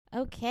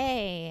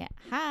Okay.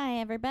 Hi,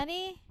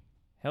 everybody.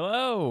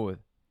 Hello,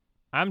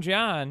 I'm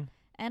John,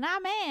 And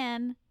I'm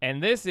Ann.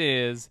 and this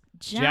is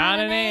John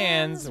and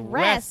Ann's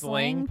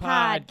Wrestling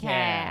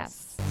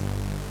Podcast.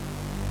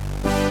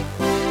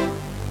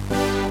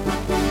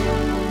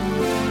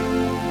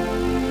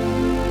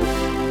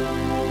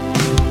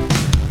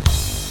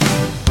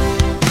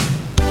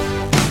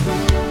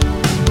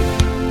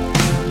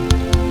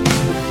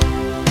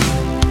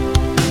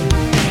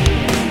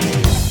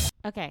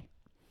 Okay.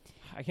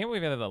 I can't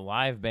believe we have a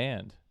live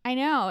band. I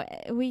know.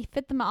 We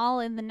fit them all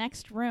in the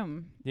next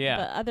room. Yeah.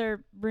 The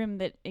other room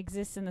that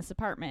exists in this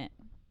apartment.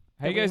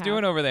 How you that we guys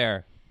doing have. over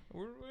there?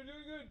 We're doing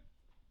good.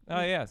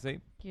 Oh, yeah, see?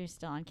 You're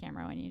still on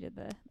camera when you did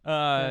the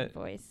Uh,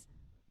 voice.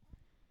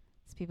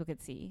 So people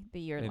could see that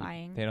you're they,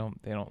 lying. They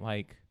don't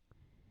like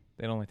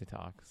to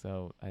talk,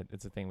 so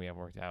it's a thing we have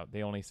worked out.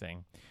 They only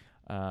sing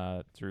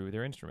through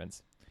their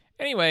instruments.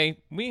 Anyway,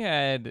 we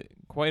had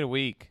quite a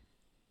week.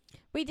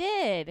 We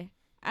did.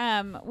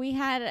 We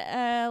had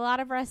a lot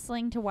of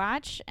wrestling to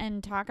watch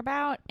and talk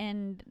about,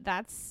 and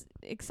that's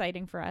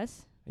exciting for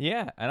us.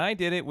 Yeah, and I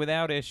did it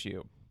without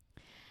issue.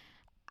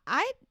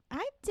 I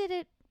did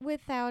it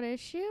without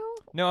issue.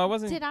 No, I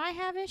wasn't. Did I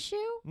have issue?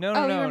 No,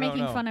 you were no,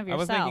 making no. fun of I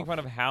was yourself. making fun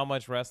of how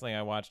much wrestling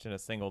I watched in a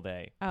single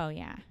day. Oh,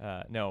 yeah.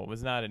 No, it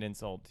was not an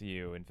insult to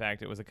you. In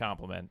fact, it was a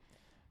compliment.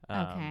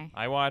 Okay.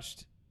 I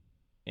watched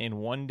in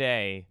one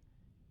day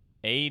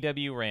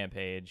AEW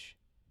Rampage,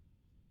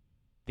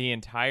 the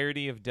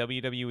entirety of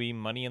WWE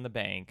Money in the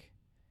Bank,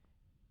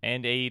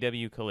 and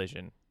AEW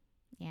Collision.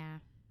 Yeah.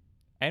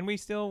 And we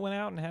still went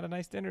out and had a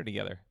nice dinner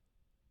together.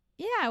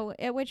 Yeah,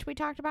 at which we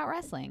talked about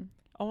wrestling.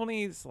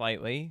 Only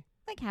slightly.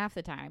 Like half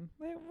the time.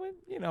 It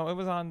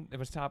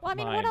was top Well, I of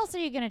mean, mind. what else are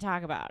you going to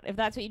talk about if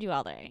that's what you do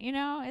all day? You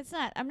know,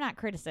 I'm not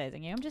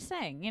criticizing you. I'm just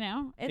saying,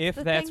 it's If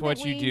the that's thing what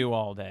that you do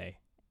all day.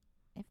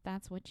 If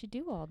that's what you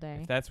do all day.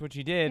 If that's what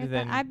you did,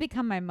 then... I've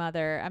become my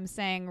mother. I'm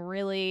saying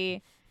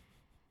really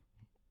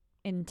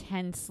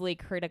intensely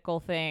critical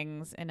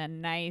things in a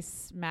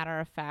nice,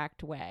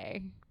 matter-of-fact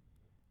way.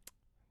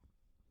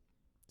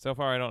 So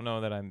far, I don't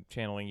know that I'm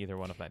channeling either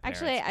one of my parents.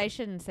 Actually, I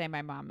shouldn't say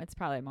my mom. It's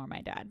probably more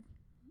my dad.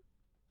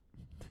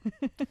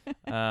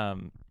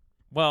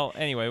 Well,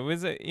 anyway,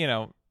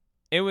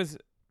 it was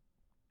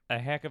a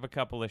heck of a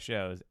couple of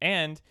shows.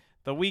 And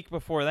the week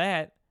before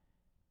that,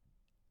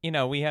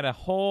 we had a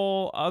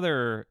whole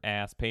other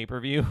ass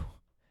pay-per-view.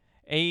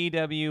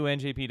 AEW,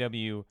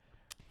 NJPW,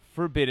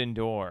 Forbidden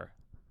Door.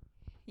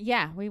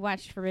 Yeah, we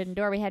watched Forbidden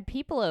Door. We had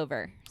people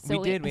over. So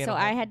We did. We had so a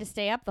whole- I had to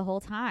stay up the whole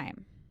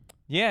time.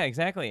 Yeah,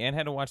 exactly. Anne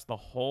had to watch the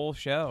whole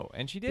show.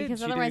 And she did. Because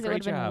She did a otherwise it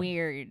great would have been job.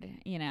 weird.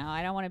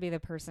 I don't want to be the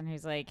person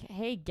who's like,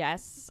 hey,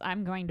 guests,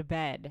 I'm going to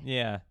bed.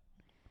 Yeah.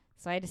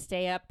 So I had to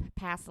stay up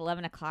past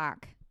 11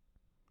 o'clock,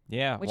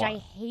 Yeah. which I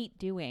hate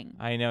doing.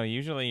 I know.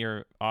 Usually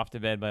you're off to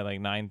bed by like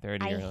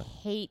 9:30 I or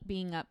hate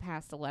being up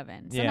past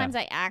 11. Yeah. Sometimes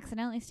I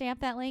accidentally stay up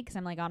that late because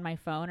I'm like on my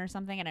phone or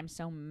something, and I'm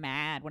so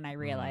mad when I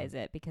realize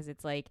it because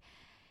it's like,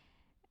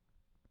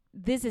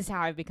 this is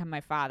how I've become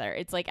my father.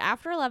 It's like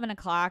after 11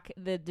 o'clock,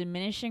 the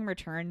diminishing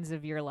returns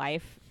of your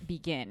life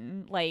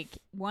begin. Like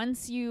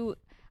once you're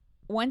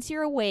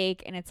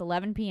awake and it's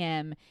 11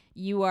 p.m.,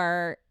 you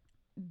are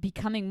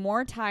becoming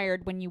more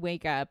tired when you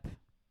wake up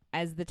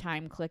as the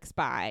time clicks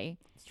by.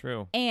 It's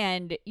true.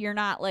 And you're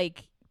not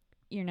like,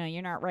 you're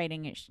not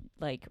writing it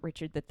like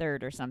Richard III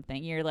or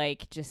something. You're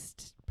like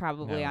just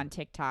probably No. on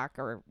TikTok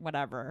or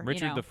whatever.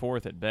 Richard the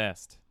Fourth at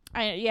best.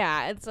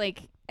 It's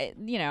like,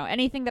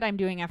 anything that I'm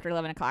doing after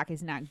 11 o'clock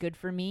is not good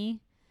for me.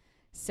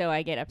 So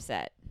I get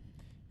upset.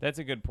 That's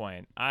a good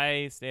point.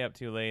 I stay up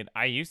too late.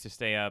 I used to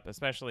stay up,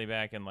 especially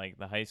back in like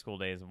the high school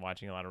days of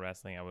watching a lot of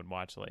wrestling. I would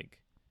watch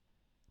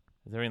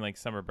during like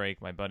summer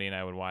break, my buddy and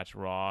I would watch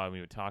Raw and we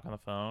would talk on the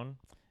phone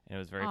and it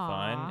was very Aw.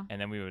 fun. And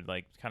then we would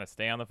like kind of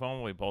stay on the phone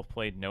while we both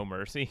played No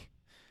Mercy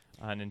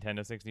on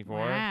Nintendo 64.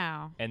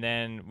 Wow. And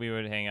then we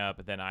would hang up,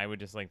 and then I would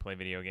just like play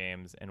video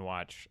games and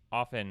watch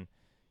often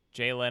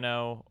Jay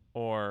Leno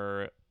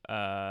or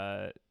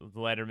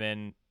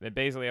Letterman. But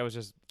basically, I was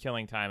just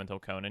killing time until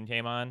Conan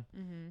came on,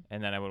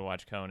 and then I would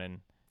watch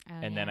Conan,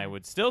 and then I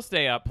would still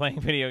stay up playing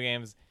video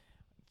games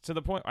to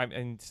the point.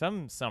 In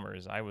some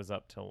summers, I was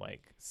up till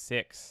like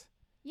 6.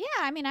 Yeah,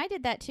 I mean, I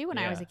did that too when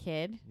I was Yeah. a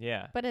kid.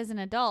 Yeah. But as an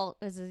adult,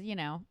 as a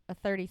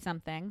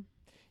 30-something,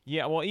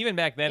 Yeah. Well, even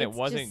back then, it it's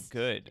wasn't just-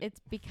 good. it's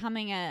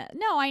becoming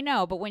no, I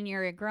know, but when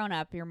you're a grown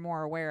up, you're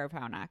more aware of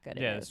how not good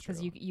Yeah, it that's is because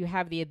true. you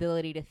have the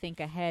ability to think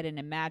ahead and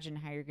imagine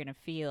how you're gonna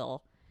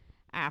feel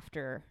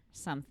after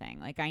something.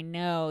 Like I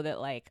know that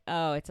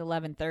it's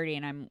 11:30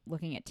 and I'm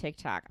looking at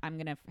TikTok. I'm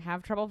gonna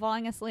have trouble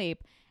falling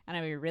asleep and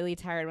I'll be really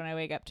tired when I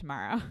wake up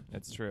tomorrow.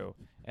 That's true.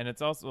 And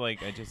it's also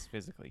like I just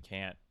physically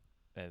can't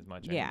as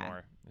much Yeah.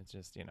 anymore. It's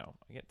just,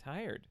 I get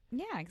tired.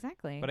 Yeah,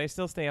 exactly. But I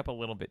still stay up a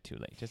little bit too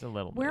late, just a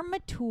little We're bit.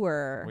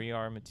 mature. We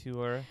are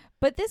mature.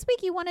 But this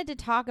week you wanted to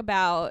talk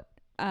about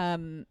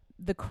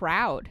the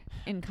crowd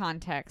in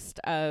context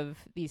of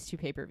these two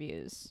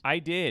pay-per-views. I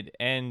did.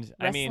 And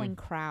Wrestling I mean,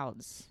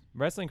 crowds.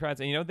 wrestling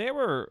crowds, and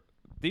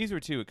these were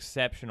two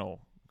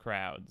exceptional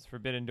crowds,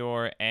 Forbidden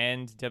Door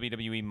and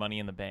WWE Money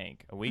in the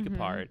Bank, a week Mhm.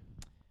 apart.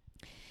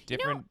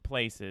 Different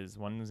places.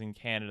 One was in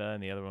Canada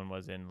and the other one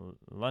was in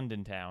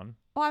London town.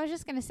 Well, I was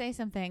just gonna say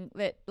something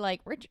that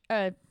like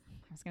I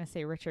was gonna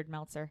say Richard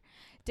Meltzer,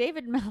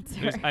 David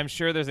Meltzer. I'm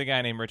sure there's a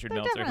guy named Richard There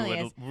Meltzer who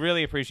definitely would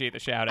really appreciate the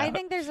shout out. I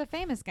think there's a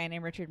famous guy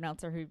named Richard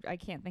Meltzer who I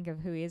can't think of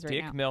who he is right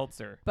Dick now.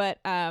 Meltzer. But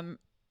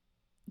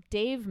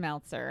Dave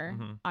Meltzer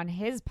Mhm. on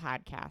his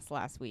podcast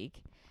last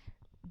week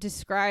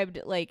described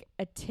like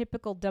a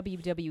typical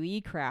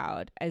WWE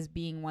crowd as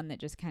being one that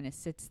just kind of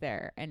sits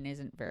there and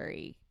isn't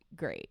very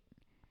great.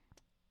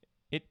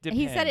 It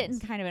depends. He said it in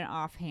kind of an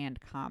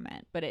offhand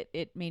comment, but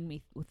it made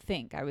me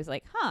think. I was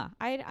like,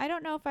 I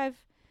don't know if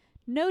I've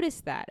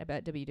noticed that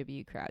about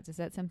WWE crowds. Is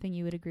that something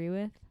you would agree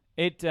with?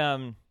 It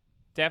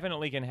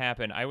definitely can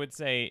happen. I would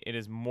say it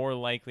is more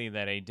likely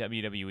that a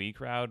WWE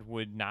crowd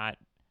would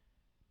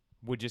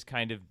just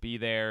kind of be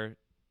there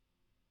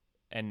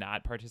and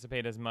not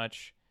participate as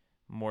much,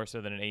 more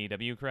so than an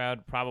AEW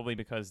crowd, probably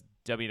because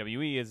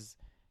WWE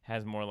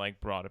has more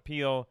like broad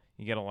appeal.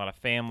 You get a lot of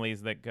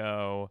families that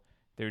go.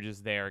 They're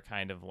just there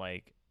kind of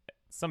like,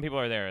 some people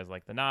are there as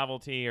like the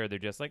novelty, or they're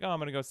just like, oh, I'm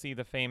going to go see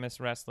the famous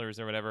wrestlers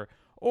or whatever.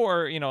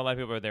 Or, a lot of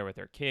people are there with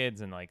their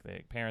kids and like the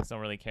parents don't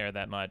really care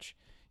that much,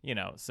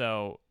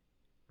 so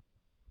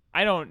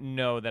I don't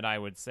know that I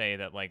would say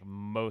that like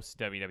most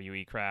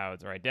WWE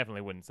crowds, or I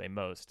definitely wouldn't say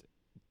most,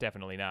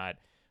 definitely not,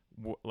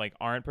 like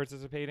aren't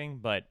participating,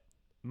 but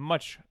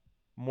much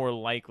more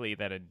likely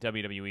that a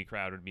WWE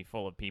crowd would be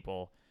full of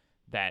people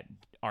that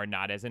are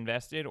not as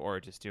invested,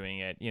 or just doing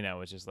it,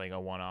 it's just like a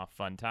one-off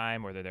fun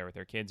time, or they're there with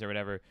their kids or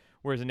whatever.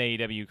 Whereas an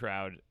AEW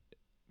crowd,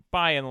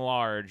 by and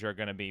large, are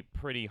going to be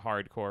pretty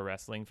hardcore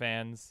wrestling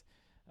fans.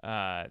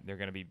 They're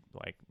going to be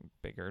like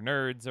bigger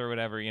nerds or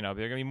whatever, they're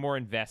going to be more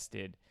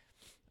invested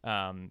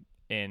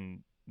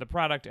in the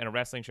product. And a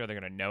wrestling show, they're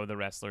going to know the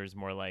wrestlers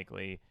more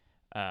likely.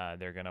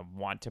 They're going to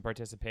want to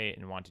participate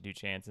and want to do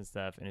chants and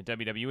stuff. In a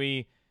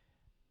WWE,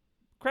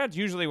 crowds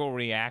usually will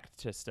react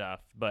to stuff,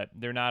 but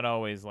they're not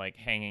always like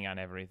hanging on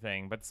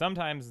everything. But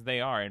sometimes they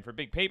are, and for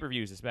big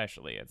pay-per-views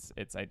especially, it's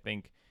I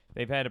think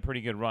they've had a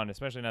pretty good run,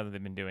 especially now that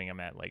they've been doing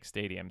them at like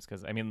stadiums.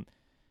 Because I mean,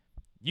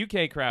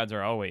 UK crowds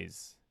are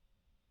always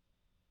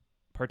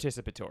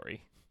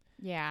participatory,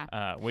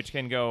 Yeah. which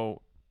can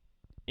go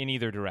in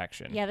either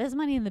direction. Yeah, this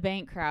Money in the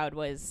Bank crowd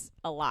was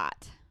a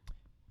lot.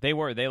 They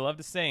love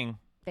to sing.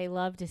 They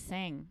love to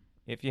sing.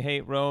 If you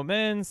hate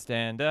Roman,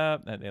 stand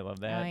up. They love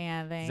that. Oh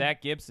yeah,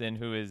 Zach Gibson,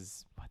 who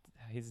is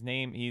his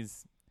name?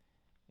 He's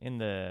in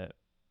the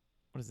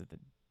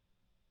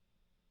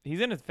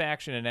he's in a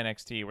faction in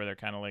NXT where they're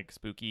kind of like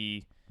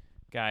spooky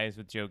guys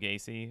with Joe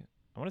Gacy.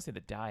 I want to say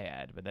the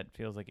Dyad, but that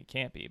feels like it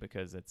can't be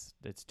because it's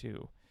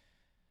two.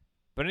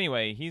 But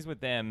anyway, he's with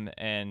them,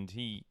 and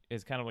he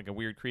is kind of like a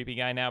weird, creepy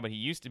guy now. But he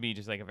used to be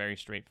just like a very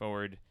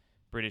straightforward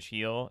British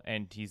heel,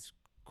 and he's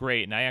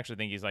great. And I actually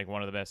think he's like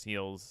one of the best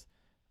heels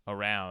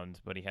around,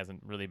 but he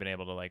hasn't really been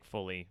able to like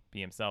fully be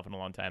himself in a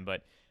long time.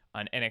 But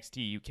on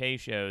NXT UK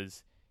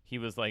shows, he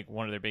was like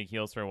one of their big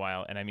heels for a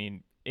while, and I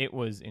mean, it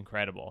was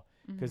incredible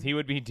because he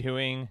would be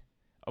doing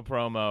a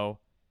promo,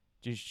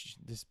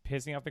 just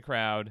pissing off the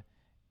crowd,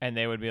 and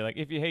they would be like,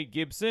 "If you hate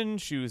Gibson,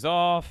 shoes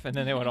off," and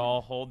then they would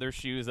all hold their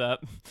shoes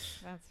up.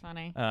 That's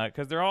funny.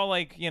 Because they're all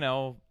like,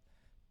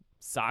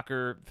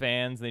 soccer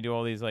fans. They do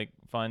all these like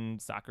fun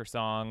soccer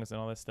songs and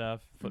all this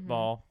stuff,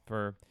 football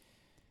for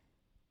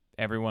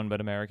everyone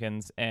but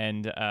Americans.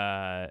 And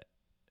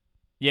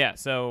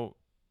so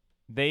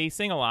they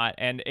sing a lot,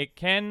 and it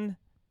can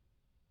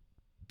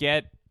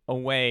get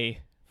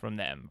away from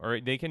them, or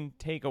they can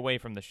take away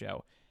from the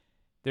show.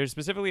 There's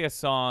specifically a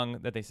song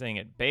that they sing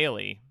at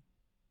Bailey,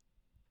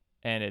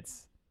 and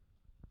it's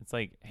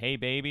like "Hey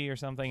Baby" or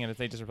something, and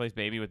they just replace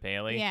 "Baby" with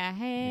Bailey. Yeah,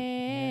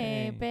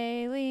 hey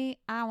Bailey,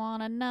 I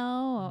wanna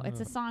know.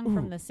 It's a song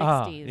from the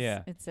Ah, 60s.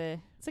 yeah. It's a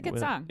good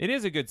song. It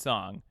is a good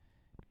song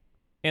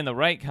in the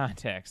right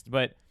context,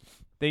 but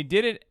they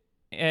did it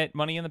at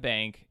Money in the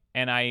Bank,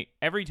 and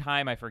every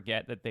time I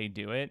forget that they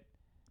do it,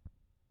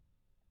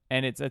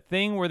 and it's a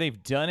thing where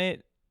they've done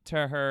it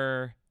to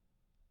her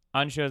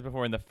on shows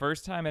before, and the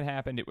first time it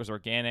happened, it was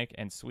organic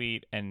and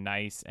sweet and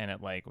nice, and it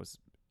was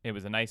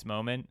a nice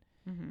moment.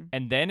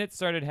 And then it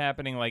started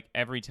happening like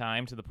every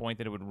time, to the point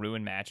that it would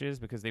ruin matches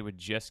because they would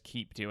just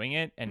keep doing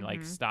it and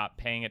like stop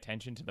paying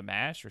attention to the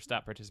match or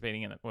stop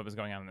participating in what was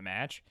going on in the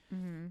match.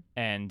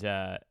 And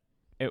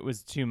it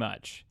was too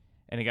much,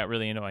 and it got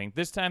really annoying.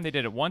 This time they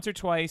did it once or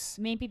twice.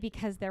 Maybe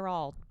because they're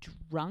all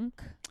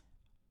drunk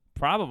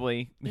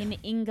Probably. in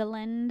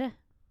England.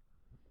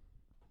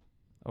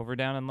 Over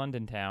down in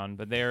London town,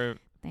 but They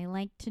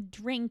like to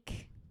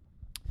drink.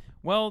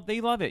 well, they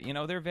love it.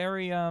 They're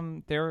very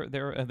I'm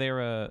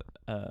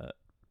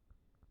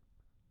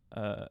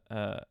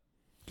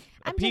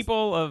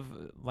people of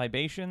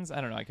libations. I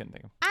don't know. I couldn't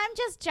think of. I'm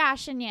just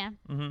joshing you,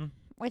 Mm-hmm.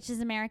 which is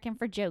American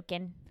for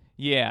joking.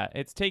 Yeah,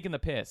 it's taking the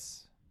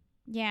piss.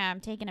 Yeah, I'm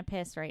taking a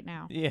piss right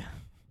now. Yeah.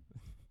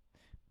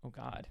 Oh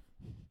God.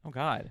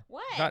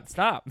 What? God,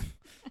 stop.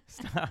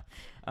 Stop.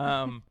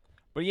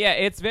 But yeah,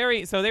 it's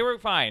very. So they were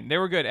fine. They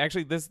were good.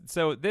 Actually,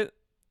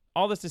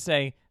 all this to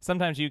say,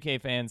 sometimes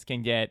UK fans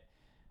can get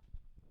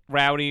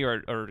rowdy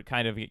or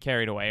kind of get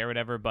carried away or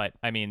whatever. But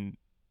I mean,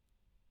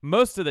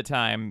 most of the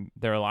time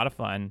they're a lot of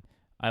fun.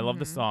 I love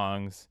the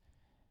songs,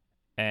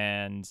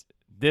 and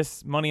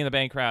this Money in the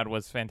Bank crowd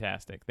was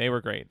fantastic. They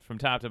were great from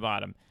top to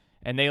bottom,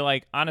 and they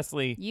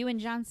honestly. You and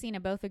John Cena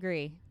both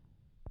agree.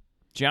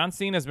 John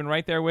Cena's been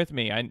right there with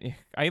me.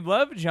 I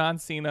love John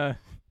Cena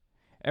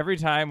every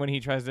time when he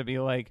tries to be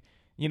like,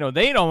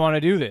 they don't want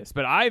to do this,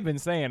 but I've been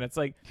saying it's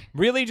like,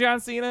 really, John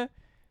Cena?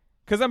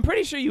 Because I'm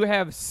pretty sure you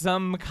have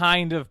some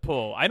kind of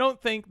pull. I don't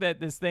think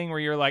that this thing where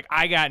you're like,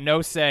 I got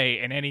no say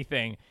in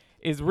anything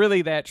is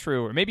really that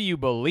true. Or maybe you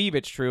believe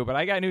it's true, but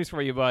I got news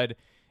for you, bud.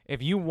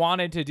 If you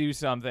wanted to do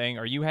something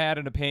or you had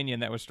an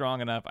opinion that was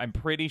strong enough, I'm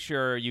pretty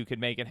sure you could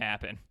make it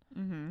happen.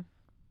 Mm-hmm.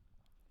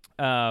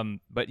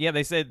 But yeah,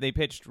 they said they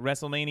pitched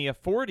WrestleMania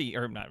 40,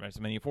 or not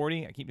WrestleMania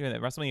 40. I keep doing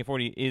that. WrestleMania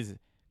 40 is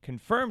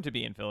confirmed to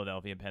be in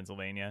Philadelphia,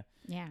 Pennsylvania.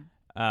 Yeah.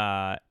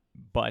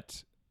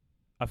 But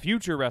a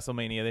future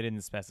WrestleMania they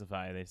didn't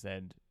specify. They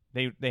said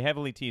they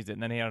heavily teased it,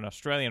 and then they had an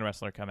Australian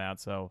wrestler come out,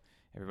 so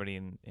everybody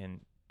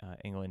in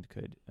England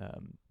could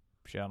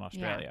shit on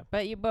Australia.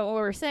 Yeah. But what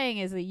we're saying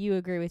is that you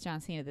agree with John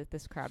Cena that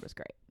this crowd was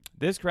great.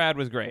 This crowd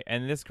was great,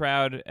 and this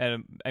crowd.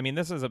 I mean,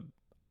 this is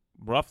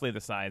roughly the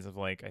size of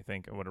I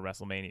think what a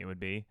WrestleMania would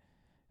be.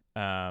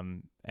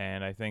 And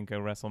I think a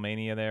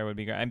WrestleMania there would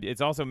be great. It's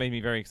also made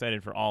me very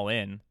excited for All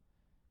In,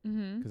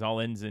 because All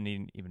In's an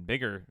even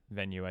bigger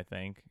venue, I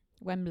think.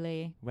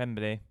 Wembley.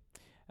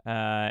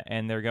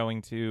 And they're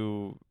going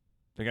to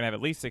have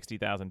at least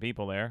 60,000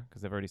 people there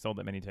because they've already sold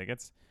that many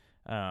tickets.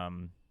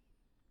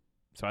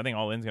 So I think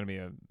All In's going to be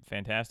a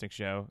fantastic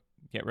show.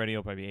 Get ready,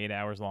 it'll probably be 8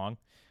 hours long.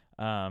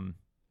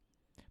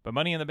 But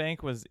Money in the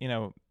Bank was,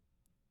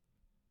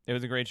 it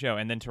was a great show.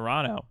 And then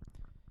Toronto,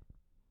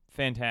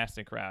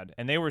 fantastic crowd.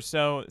 And they were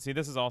see,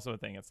 this is also a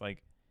thing. It's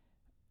like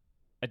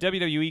a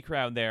WWE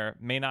crowd there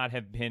may not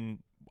have been,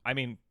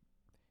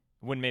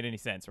 wouldn't make any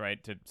sense,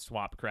 right, to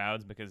swap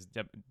crowds because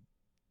a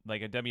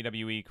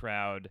WWE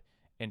crowd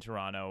in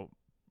Toronto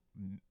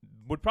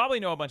would probably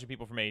know a bunch of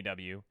people from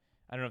AEW.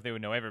 I don't know if they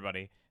would know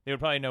everybody. They would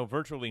probably know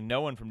virtually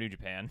no one from New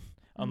Japan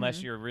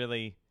unless you're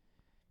really...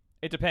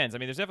 It depends.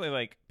 There's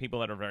definitely people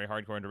that are very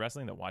hardcore into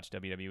wrestling that watch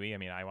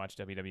WWE. I watch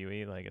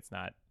WWE. It's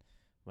not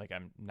like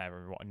I'm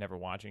never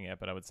watching it,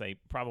 but I would say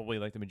probably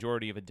the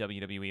majority of a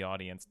WWE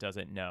audience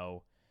doesn't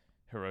know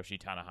Hiroshi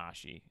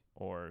Tanahashi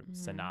or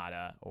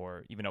Sonata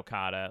or even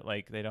Okada.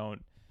 They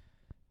don't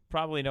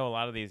probably know a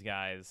lot of these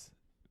guys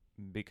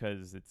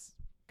because it's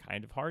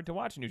kind of hard to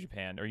watch New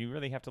Japan, or you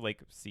really have to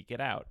seek it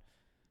out.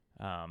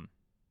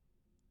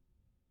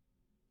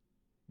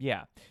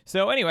 Yeah.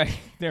 So anyway,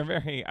 they're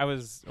very. I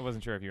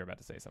wasn't sure if you were about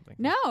to say something.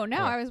 No.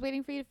 I was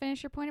waiting for you to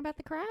finish your point about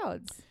the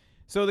crowds.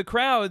 So the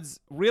crowds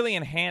really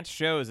enhance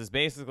shows is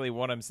basically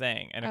what I'm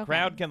saying, and a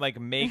crowd can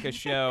make a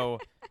show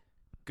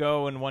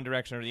go in one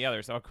direction or the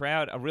other. So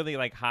a really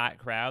hot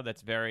crowd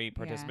that's very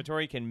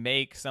participatory can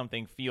make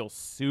something feel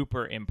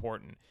super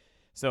important.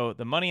 So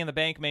the Money in the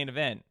Bank main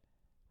event,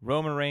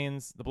 Roman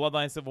Reigns, the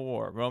Bloodline Civil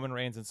War, Roman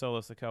Reigns and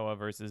Solo Sikoa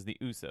versus the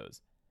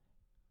Usos.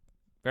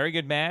 Very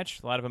good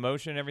match, a lot of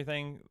emotion and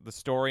everything. The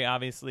story,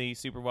 obviously,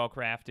 super well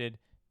crafted.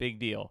 Big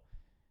deal.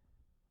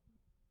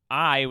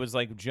 I was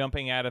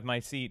jumping out of my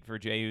seat for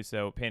Jey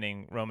Uso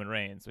pinning Roman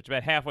Reigns, which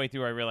about halfway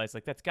through I realized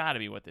that's got to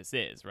be what this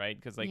is, right?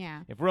 Because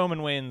if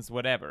Roman wins,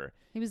 whatever.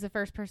 He was the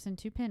first person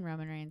to pin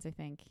Roman Reigns, I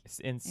think.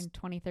 In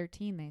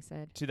 2013, they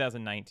said.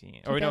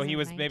 2019. Or no, he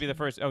was maybe the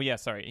first. Oh, yeah,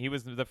 sorry. He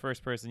was the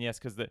first person, yes,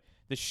 because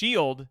the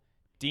Shield,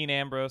 Dean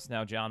Ambrose,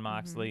 now Jon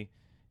Moxley,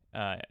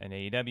 in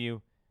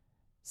AEW,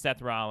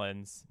 Seth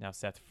Rollins, now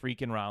Seth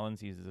freaking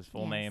Rollins, he uses his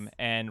full name,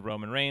 and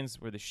Roman Reigns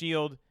were the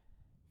Shield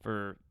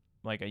for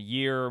a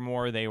year or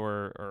more. They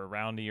were, or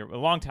around a year, a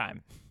long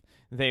time.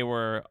 They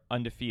were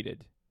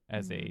undefeated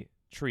as a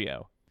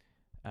trio.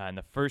 And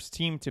the first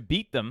team to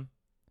beat them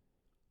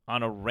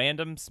on a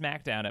random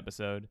SmackDown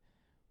episode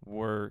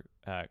were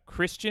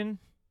Christian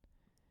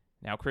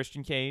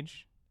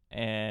Cage,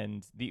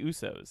 and the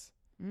Usos.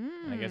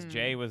 And I guess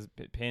Jey was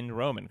pinned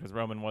Roman because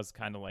Roman was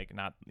kind of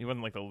not, he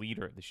wasn't the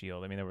leader of the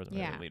Shield. There wasn't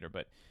really a leader,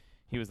 but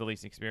he was the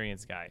least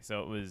experienced guy.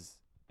 So it was,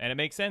 and it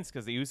makes sense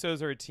because the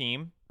Usos are a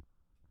team.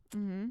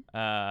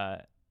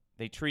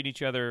 They treat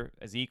each other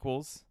as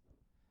equals.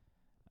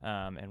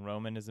 And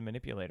Roman is a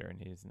manipulator,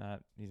 and he's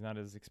not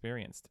as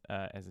experienced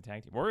as a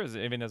tag team, or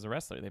even as a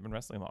wrestler. They've been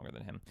wrestling longer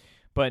than him.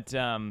 But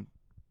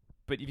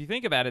if you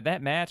think about it,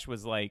 that match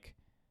was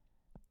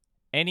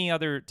any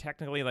other,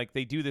 technically,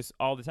 they do this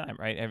all the time,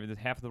 right?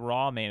 Half of the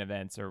Raw main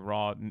events or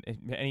Raw,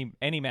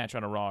 any match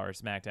on a Raw or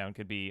SmackDown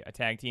could be a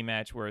tag team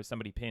match where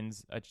somebody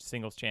pins a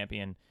singles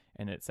champion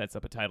and it sets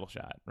up a title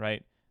shot,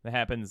 right? That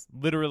happens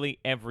literally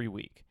every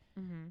week.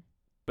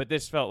 But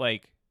this felt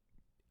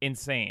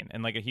insane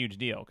and a huge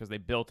deal because they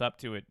built up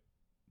to it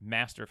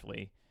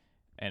masterfully,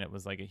 and it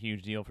was a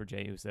huge deal for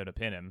Jey Uso to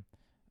pin him.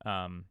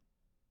 And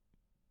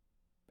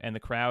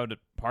the crowd,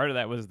 part of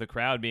that was the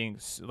crowd being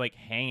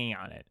hanging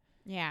on it.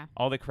 Yeah.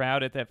 All the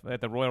crowd at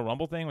the Royal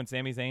Rumble thing when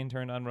Sami Zayn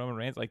turned on Roman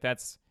Reigns, like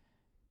that's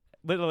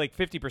literally like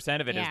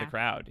 50% of it is the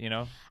crowd, you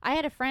know? I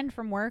had a friend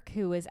from work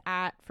who was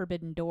at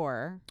Forbidden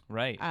Door.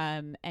 Right.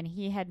 And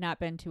he had not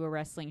been to a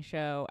wrestling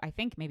show, I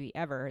think maybe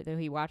ever, though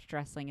he watched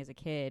wrestling as a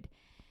kid.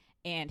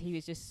 And he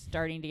was just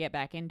starting to get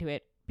back into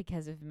it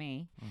because of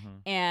me.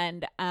 Mm-hmm.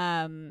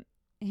 And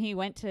he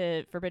went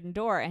to Forbidden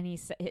Door, and he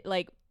said,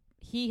 like,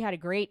 he had a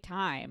great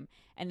time.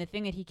 And the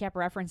thing that he kept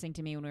referencing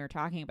to me when we were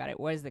talking about it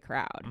was the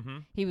crowd. Mm-hmm.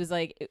 He was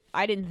like,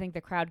 I didn't think the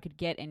crowd could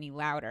get any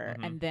louder.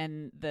 Mm-hmm. And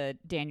then the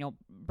Daniel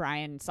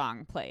Bryan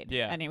song played.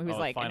 Yeah. And he was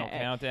like, Final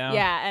Countdown.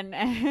 Yeah.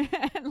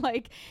 And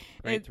like,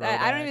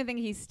 I don't even think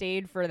he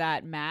stayed for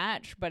that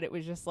match, but it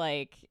was just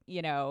like,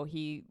 you know,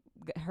 he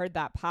heard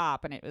that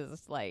pop and it was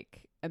just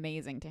like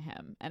amazing to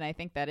him. And I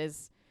think that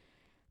is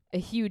a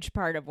huge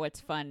part of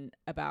what's fun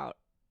about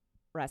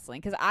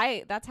wrestling, because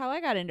that's how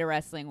I got into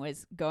wrestling,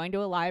 was going to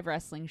a live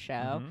wrestling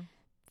show,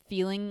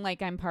 feeling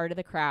like I'm part of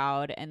the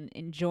crowd and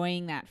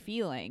enjoying that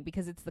feeling,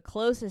 because it's the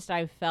closest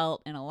I've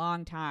felt in a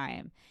long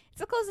time. It's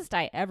the closest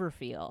I ever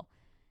feel.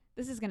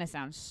 This is gonna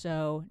sound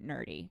so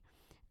nerdy.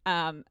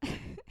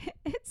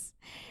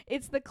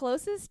 It's the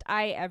closest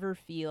I ever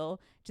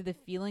feel to the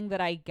feeling that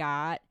I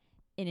got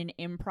in an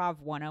Improv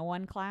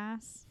 101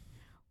 class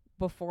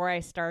before I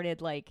started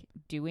like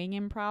doing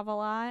improv a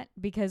lot,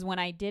 because when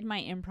I did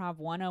my Improv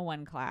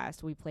 101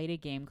 class, we played a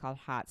game called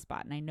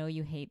Hotspot, and I know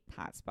you hate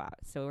Hotspot,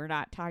 so we're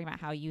not talking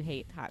about how you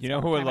hate Hotspot. You know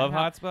who would love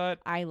Hotspot?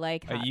 I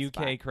like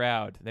Hotspot. A UK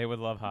crowd. They would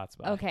love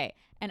Hotspot. Okay,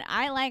 and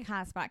I like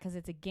Hotspot because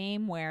it's a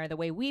game where the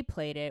way we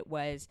played it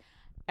was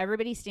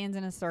everybody stands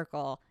in a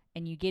circle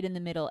and you get in the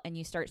middle and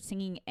you start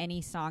singing any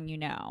song you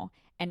know,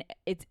 and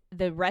it's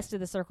the rest of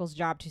the circle's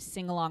job to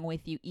sing along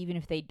with you even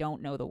if they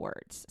don't know the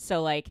words.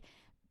 So like,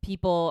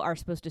 people are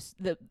supposed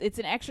to it's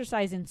an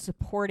exercise in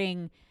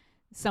supporting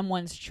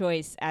someone's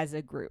choice as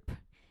a group,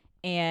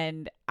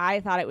 and I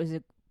thought it was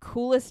the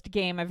coolest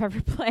game I've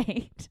ever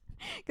played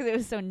because it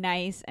was so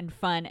nice and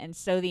fun, and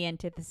so the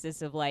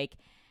antithesis of like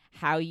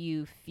how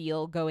you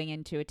feel going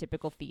into a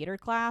typical theater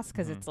class,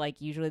 because it's like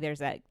usually there's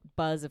that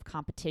buzz of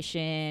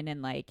competition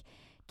and like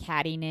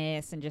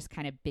cattiness and just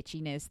kind of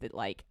bitchiness that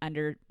like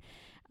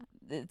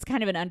it's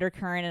kind of an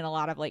undercurrent in a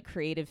lot of like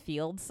creative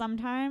fields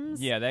sometimes.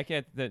 Yeah, that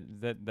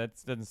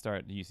doesn't start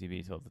at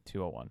UCB till the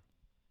 201.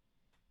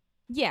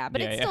 Yeah,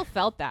 but it still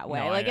felt that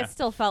way. No, like it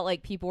still felt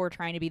like people were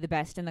trying to be the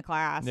best in the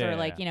class, or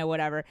like, you know,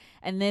 whatever.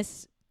 And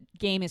this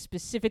game is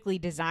specifically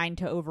designed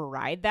to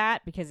override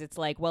that, because it's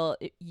like, well,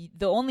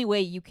 the only way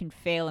you can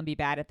fail and be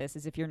bad at this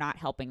is if you're not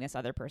helping this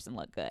other person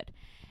look good.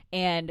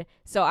 And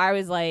so I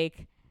was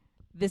like,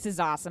 this is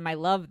awesome. I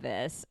love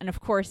this. And of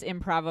course,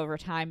 improv over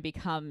time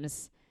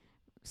becomes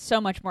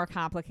so much more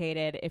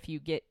complicated if you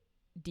get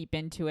deep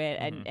into it,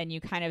 and you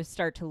kind of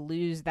start to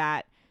lose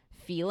that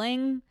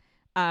feeling.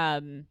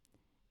 And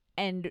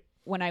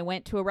when I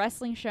went to a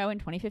wrestling show in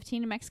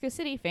 2015 in Mexico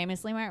City,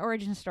 famously my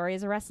origin story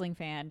as a wrestling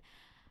fan,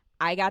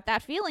 I got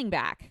that feeling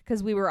back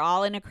because we were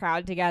all in a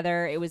crowd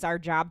together. It was our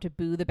job to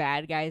boo the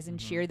bad guys and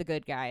cheer the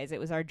good guys.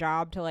 It was our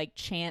job to like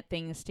chant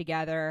things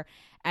together.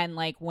 And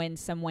like when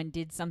someone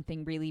did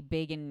something really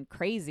big and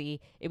crazy,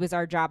 it was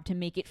our job to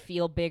make it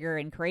feel bigger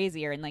and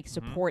crazier and like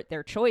support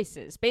their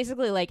choices.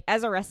 Basically, like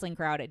as a wrestling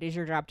crowd, it is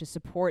your job to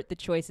support the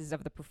choices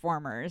of the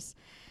performers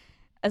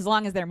as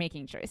long as they're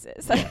making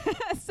choices.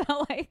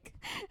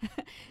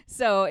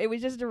 So it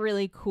was just a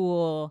really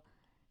cool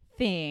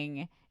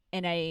thing.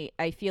 And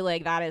I feel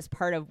like that is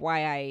part of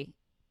why I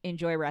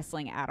enjoy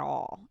wrestling at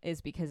all,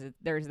 is because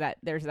there's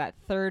that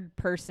third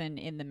person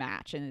in the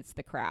match, and it's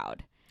the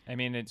crowd. I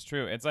mean, it's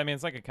true. It's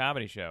like a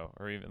comedy show,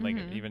 or even like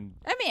even.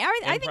 I mean,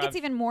 I think it's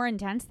even more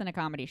intense than a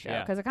comedy show,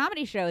 because a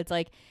comedy show, it's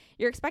like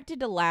you're expected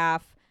to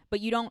laugh, but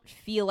you don't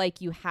feel like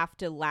you have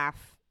to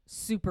laugh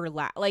super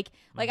loud. Like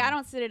I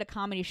don't sit at a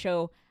comedy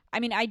show.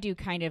 I mean, I do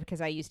kind of, because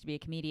I used to be a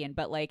comedian,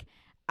 but like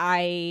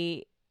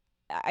I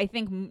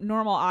think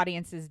normal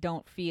audiences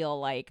don't feel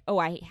like, oh,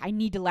 I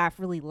need to laugh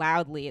really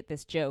loudly at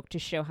this joke to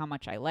show how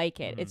much I like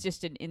it. It's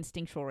just an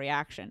instinctual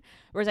reaction.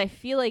 Whereas I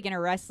feel like in a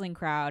wrestling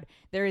crowd,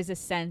 there is a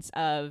sense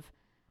of,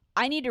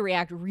 I need to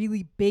react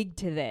really big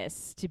to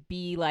this to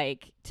be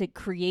like, to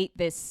create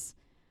this.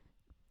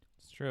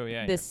 It's true,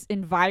 yeah. This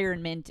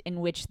environment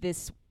in which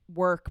this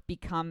work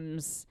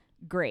becomes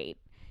great.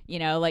 You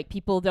know, like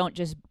people don't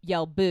just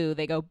yell boo,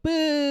 they go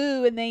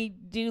boo, and they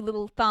do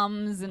little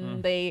thumbs,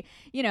 and they,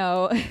 you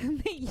know,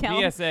 they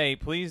yell. PSA,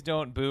 please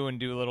don't boo and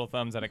do little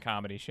thumbs at a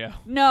comedy show.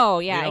 No,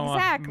 yeah,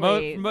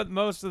 exactly.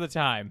 Most of the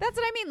time. That's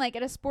what I mean. Like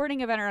at a sporting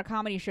event or a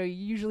comedy show, you're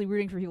usually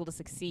rooting for people to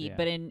succeed. Yeah.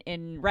 But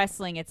in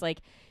wrestling, it's like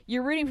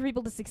you're rooting for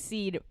people to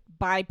succeed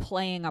by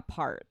playing a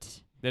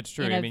part. That's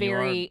true. In a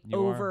very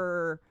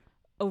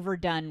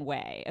overdone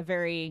way, a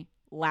very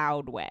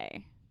loud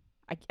way.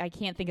 I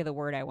can't think of the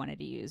word I wanted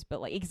to use,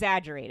 but like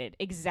exaggerated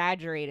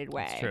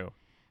way. It's true.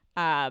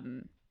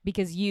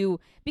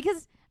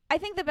 Because I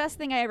think the best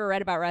thing I ever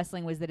read about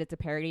wrestling was that it's a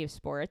parody of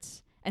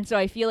sports, And so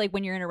I feel like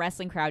when you're in a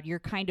wrestling crowd, you're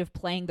kind of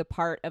playing the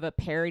part of a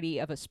parody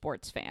of a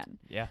sports fan.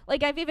 Yeah.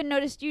 Like, I've even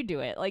noticed you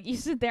do it. Like, you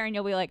sit there and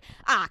you'll be like,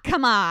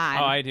 come on.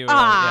 Oh, I do it.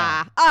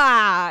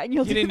 And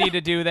you'll You didn't need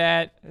to do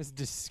that. It's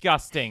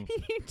disgusting.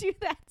 You do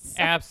that so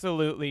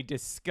Absolutely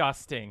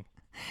disgusting.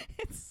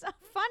 It's so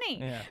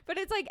funny. Yeah. But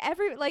it's like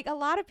a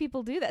lot of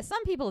people do that.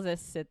 Some people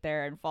just sit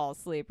there and fall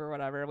asleep or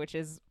whatever, which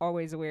is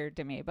always weird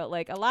to me. But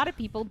like a lot of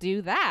people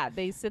do that.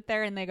 They sit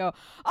there and they go,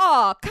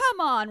 "Oh, come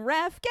on,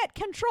 ref, get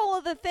control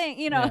of the thing."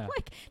 You know, Yeah.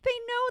 like they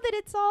know that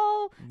it's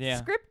all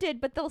Yeah.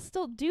 scripted, but they'll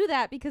still do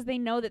that because they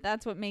know that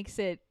that's what makes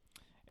it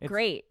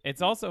great.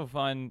 It's also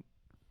fun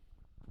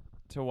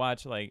to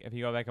watch, like, if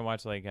you go back and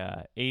watch, like,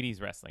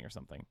 80s wrestling or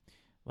something.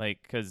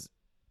 Like, because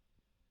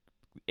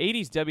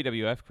 80s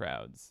WWF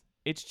crowds,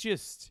 it's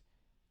just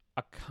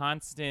a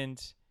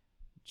constant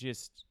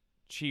just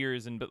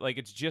cheers but like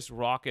it's just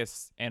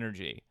raucous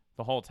energy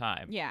the whole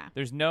time. Yeah.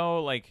 There's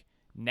no like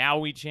now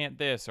we chant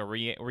this or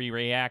we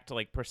react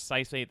like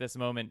precisely at this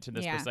moment to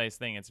this precise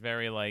thing. It's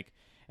very like,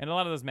 and a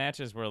lot of those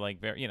matches were like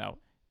very,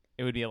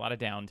 it would be a lot of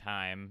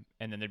downtime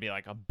and then there'd be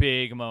like a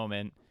big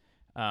moment.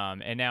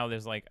 And now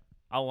there's like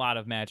a lot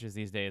of matches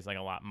these days, like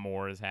a lot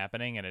more is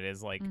happening, and it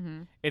is like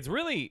it's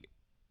really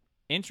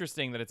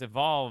interesting that it's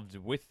evolved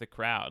with the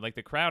crowd. Like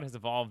the crowd has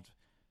evolved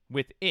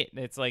with it.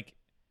 It's like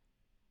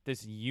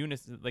this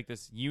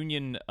this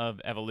union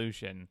of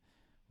evolution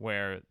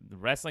where the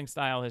wrestling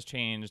style has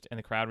changed and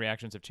the crowd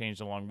reactions have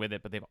changed along with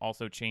it, but they've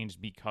also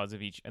changed because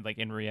of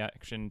in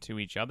reaction to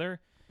each other.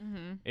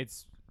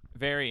 It's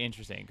very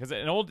interesting because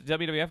an old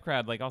WWF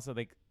crowd, like also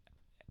like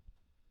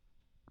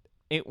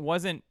it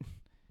wasn't,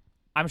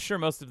 I'm sure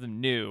most of them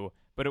knew,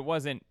 but it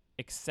wasn't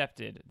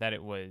accepted that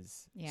it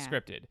was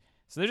scripted.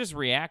 So they're just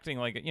reacting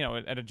like,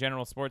 at a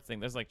general sports thing.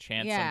 There's like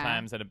chants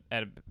sometimes at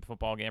a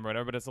football game or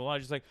whatever, but it's a lot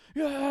of just like,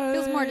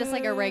 feels more just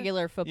like a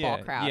regular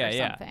football crowd or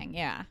something.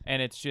 Yeah.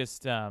 And it's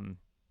just, and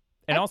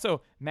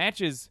also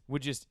matches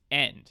would just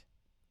end.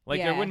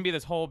 Like there wouldn't be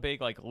this whole big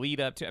like lead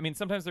up to, I mean,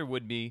 sometimes there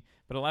would be,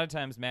 but a lot of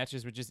times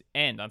matches would just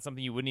end on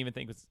something you wouldn't even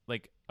think was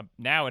like,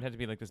 now it had to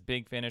be like this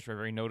big finish or a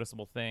very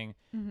noticeable thing.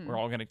 We're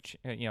all going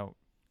to,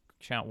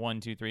 chant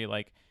 1, 2, 3,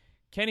 like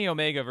Kenny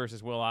Omega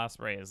versus Will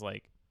Ospreay is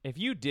like, if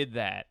you did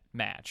that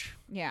match,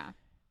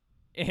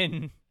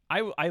 and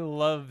I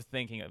love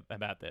thinking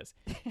about this.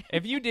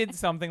 If you did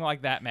something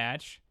like that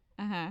match,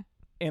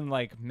 in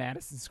like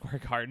Madison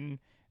Square Garden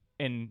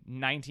in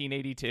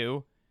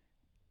 1982,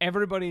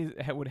 everybody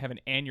would have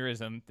an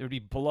aneurysm. There would be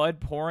blood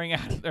pouring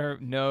out of their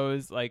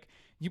nose. Like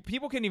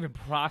people couldn't even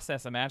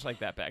process a match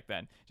like that back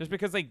then, just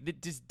because like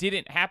it just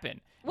didn't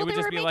happen. Well, it would they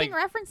just were be making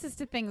like references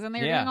to things, and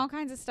they were doing all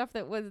kinds of stuff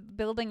that was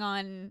building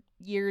on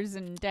years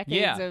and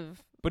decades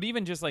of. But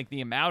even just like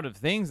the amount of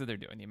things that they're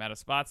doing, the amount of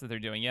spots that they're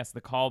doing, yes, the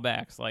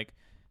callbacks, like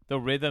the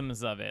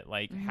rhythms of it,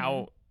 like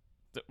how,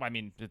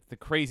 the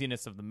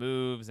craziness of the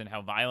moves and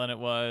how violent it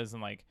was,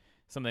 and like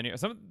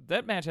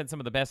that match had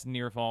some of the best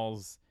near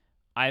falls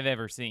I've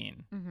ever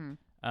seen.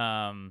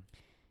 Yeah,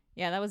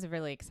 that was a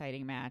really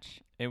exciting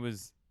match. It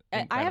was.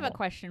 I have a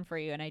question for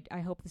you, and I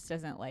hope this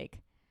doesn't make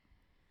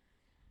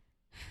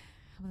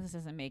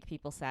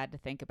people sad to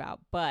think about,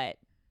 but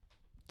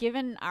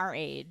given our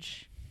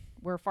age,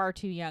 we're far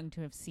too young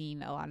to have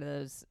seen a lot of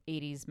those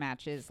 80s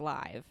matches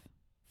live.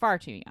 Far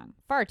too young.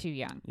 Far too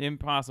young.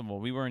 Impossible.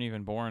 We weren't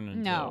even born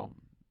until... No.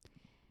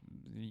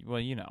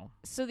 Well,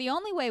 So the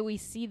only way we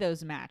see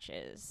those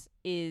matches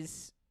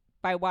is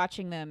by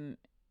watching them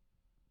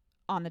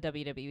on the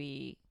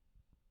WWE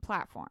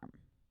platform.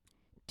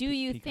 Do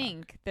you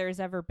think there's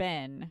ever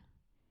been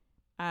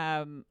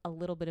a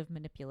little bit of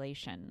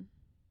manipulation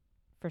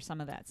for some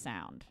of that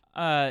sound?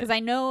 Because I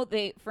know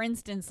for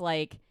instance,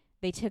 like...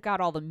 they took out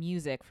all the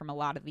music from a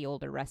lot of the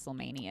older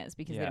WrestleManias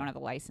because they don't have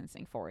the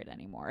licensing for it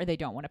anymore. Or they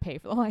don't want to pay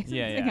for the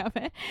licensing of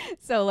it.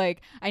 So,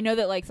 like, I know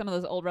that, like, some of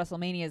those old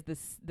WrestleManias,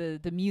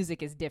 the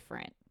music is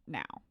different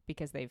now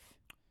because they've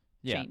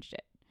changed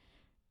it.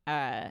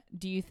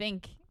 Do you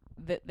think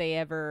that they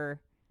ever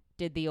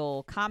did the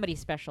old comedy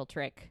special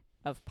trick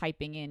of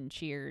piping in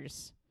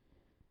cheers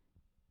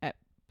at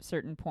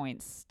certain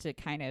points to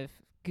kind of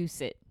goose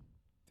it?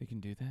 They can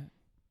do that?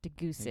 To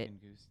goose it.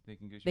 They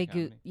can goose they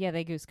your comedy?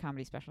 they goose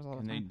comedy specials all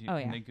the time.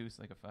 Can they goose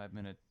like a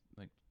 5-minute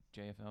like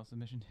JFL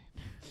submission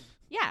tape?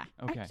 Yeah.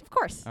 Okay. Of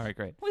course. All right,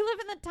 great. We live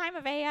in the time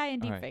of AI and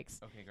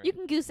deepfakes. Okay, great. You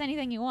can goose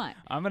anything you want.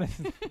 I'm gonna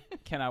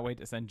cannot wait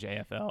to send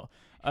JFL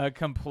a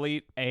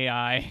complete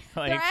AI.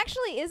 Like, there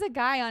actually is a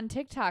guy on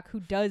TikTok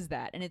who does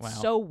that, and it's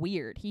so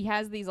weird. He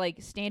has these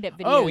like stand-up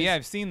videos. Oh yeah,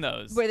 I've seen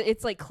those. Where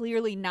it's like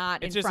clearly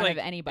not it's in just front like,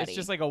 of anybody. It's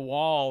just like a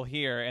wall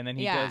here, and then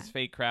he does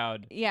fake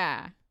crowd.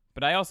 Yeah.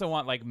 But I also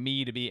want like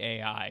me to be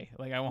AI.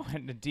 Like I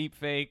want a deep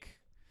fake.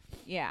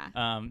 Yeah.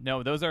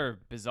 No, those are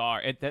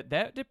bizarre.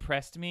 That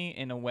depressed me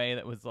in a way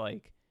that was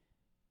like,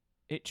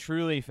 it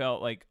truly felt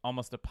like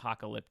almost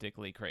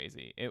apocalyptically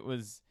crazy. It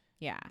was.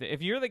 Yeah.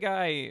 If you're the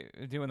guy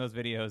doing those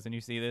videos and you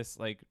see this,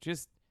 like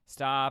just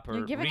stop or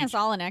You're giving reach. us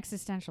all an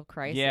existential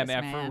crisis. Yeah,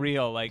 man, for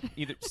real. Like,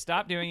 either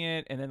stop doing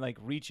it and then like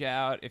reach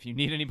out if you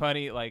need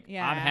anybody. Like,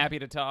 Yeah. I'm happy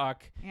to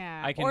talk.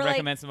 Yeah. I can or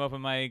recommend some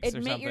open mics or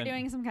admit something. you're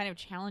doing some kind of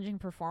challenging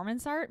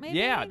performance art, maybe.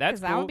 Yeah, that's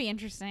 'Cause that cool. would be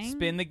interesting.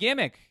 Spin the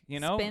gimmick, you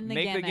know? Spin the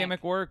Make the gimmick.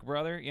 gimmick work,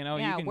 brother. You know,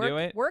 yeah, you can work, do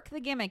it. Work the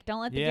gimmick.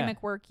 Don't let the Yeah.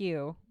 gimmick work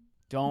you.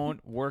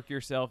 Don't work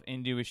yourself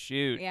into a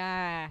shoot.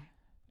 Yeah. These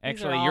are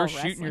Actually, all you're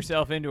wrestling. shooting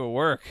yourself into a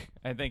work,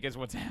 I think is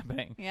what's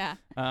happening. Yeah.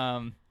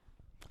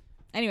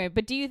 Anyway,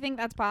 but do you think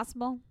that's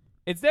possible?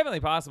 it's definitely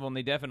possible, and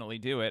they definitely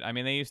do it. I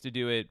mean, they used to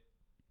do it.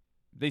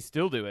 They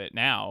still do it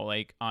now,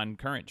 like on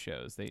current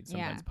shows. They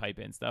sometimes pipe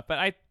in stuff.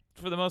 But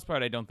for the most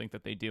part, I don't think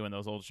that they do in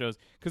those old shows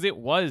because it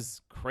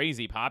was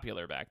crazy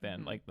popular back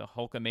then. Mhm. Like the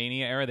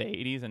Hulkamania era, the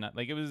 80s, and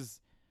like it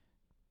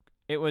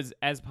was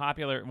as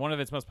popular, one of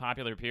its most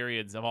popular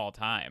periods of all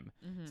time.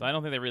 Mm-hmm. So I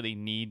don't think they really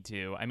need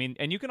to. I mean,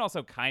 and you can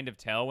also kind of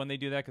tell when they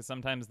do that because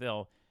sometimes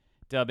they'll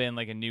dub in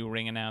like a new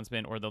ring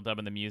announcement or they'll dub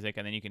in the music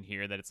and then you can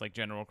hear that it's like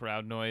general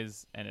crowd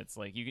noise and it's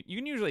like you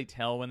can usually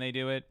tell when they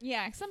do it.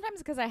 Yeah, sometimes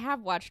because I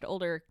have watched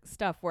older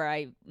stuff where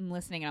I'm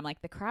listening and I'm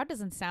like, the crowd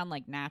doesn't sound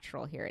like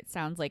natural here. It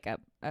sounds like a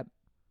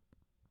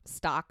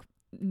stock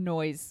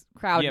noise,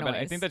 crowd Yeah, noise. but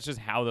I think that's just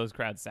how those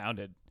crowds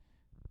sounded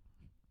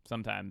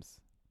sometimes.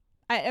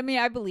 I mean,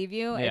 I believe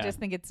you. I Yeah. just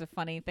think it's a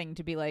funny thing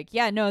to be like,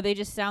 yeah, no, they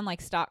just sound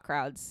like stock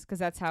crowds because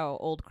that's how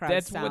old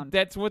crowds sound.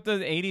 That's what the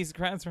 80s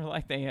crowds were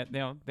like. They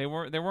weren't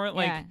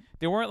like Yeah.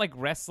 they weren't like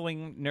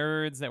wrestling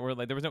nerds that were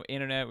like there was no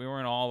internet. We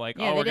weren't all like,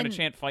 Yeah, oh, they we're gonna didn't-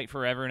 chant "Fight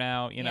Forever"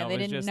 now. You know, they it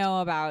was didn't just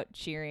know about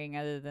cheering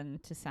other than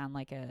to sound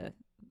like a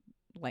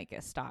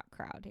stock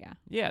crowd. Yeah.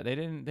 yeah.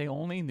 They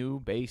only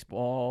knew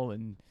baseball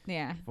and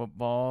Yeah.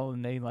 football,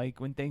 and they like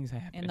when things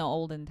happen. In the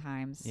olden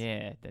times.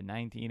 Yeah, the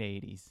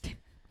 1980s.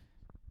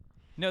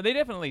 No, they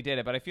definitely did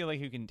it, but I feel like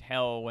you can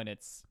tell when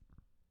it's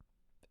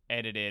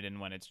edited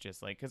and when it's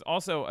just like because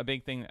also a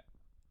big thing.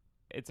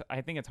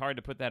 I think it's hard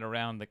to put that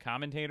around the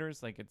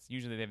commentators. Like it's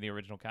usually they have the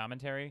original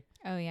commentary,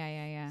 Oh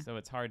yeah. so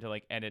it's hard to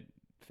like edit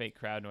fake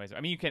crowd noise.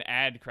 I mean, you can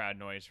add crowd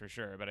noise for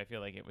sure, but I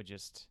feel like it would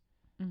just.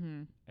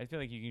 Mm-hmm. I feel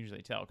like you can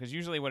usually tell because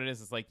usually what it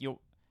is like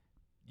you'll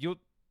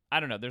I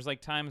don't know. There's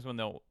like times when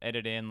they'll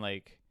edit in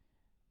like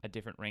a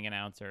different ring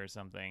announcer or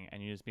something,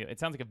 and you just it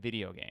sounds like a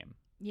video game.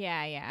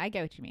 Yeah. I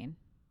get what you mean.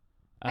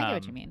 I get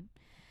what you mean.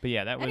 But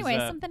yeah, that was Anyway,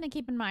 something to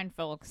keep in mind,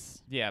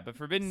 folks. yeah. But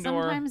Forbidden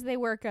Door, Sometimes they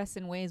work us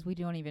in ways we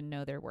don't even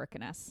know they're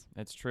working us.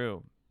 that's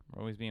true.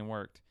 We're always being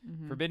worked.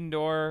 Mhm. Forbidden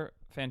Door,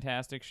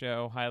 fantastic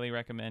show, highly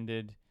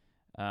recommended.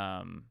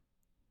 And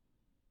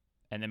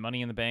then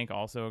Money in the Bank,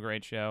 also a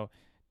great show.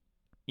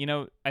 You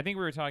know, I think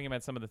we were talking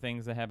about some of the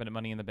things that happened at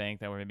Money in the Bank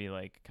that were maybe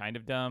like kind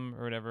of dumb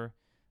or whatever,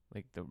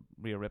 like the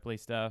Rhea Ripley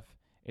stuff.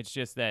 It's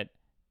just that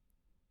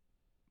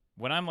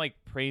when I'm like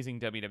praising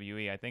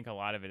WWE, I think a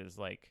lot of it is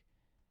like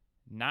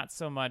not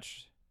so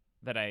much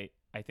that I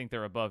think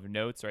they're above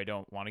notes or I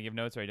don't want to give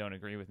notes or I don't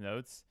agree with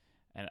notes.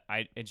 And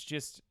it's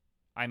just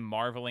I'm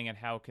marveling at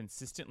how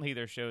consistently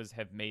their shows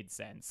have made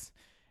sense.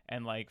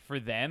 And like for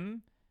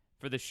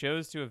the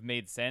shows to have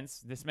made sense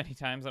this many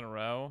times in a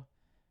row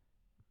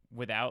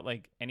without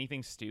like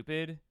anything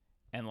stupid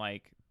and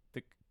like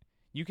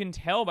you can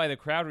tell by the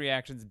crowd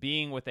reactions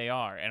being what they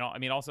are. And I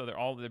mean, also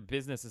all their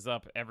business is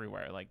up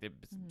everywhere. Like they're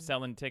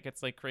selling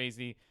tickets like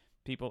crazy.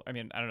 People, I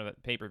mean, I don't know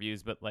about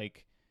pay-per-views, but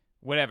like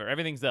whatever,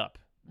 everything's up.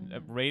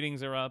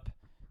 Ratings are up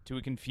to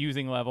a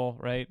confusing level,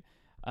 right?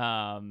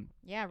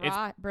 Yeah,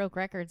 Raw broke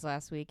records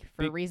last week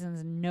for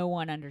reasons no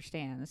one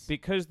understands.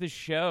 Because the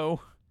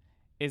show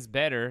is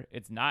better.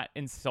 It's not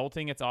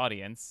insulting its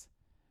audience.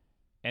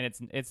 And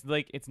it's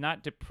like it's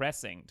not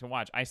depressing to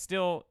watch. I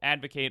still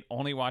advocate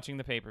only watching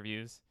the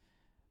pay-per-views.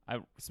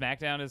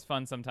 SmackDown is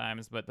fun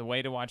sometimes, but the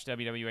way to watch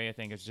WWE, I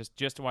think, is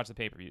just to watch the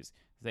pay-per-views.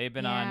 They've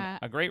been on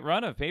a great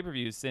run of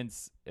pay-per-views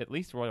since at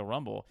least Royal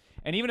Rumble.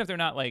 And even if they're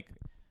not like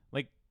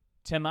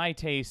to my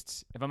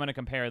taste, if I'm going to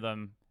compare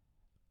them,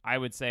 I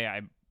would say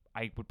I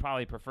would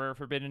probably prefer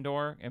Forbidden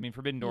Door. I mean,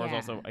 Forbidden Door is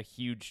also a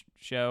huge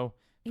show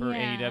for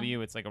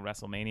AEW. It's like a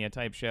WrestleMania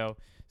type show.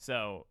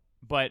 So,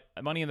 but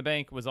Money in the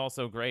Bank was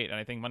also great, and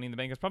I think Money in the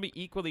Bank is probably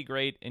equally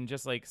great in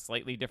just like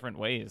slightly different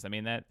ways. I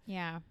mean that.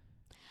 Yeah.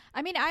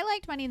 I mean, I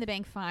liked Money in the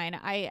Bank fine.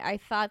 I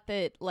thought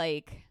that,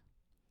 like,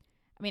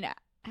 I mean,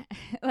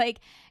 like,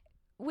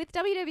 with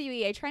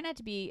WWE, I try not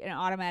to be an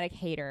automatic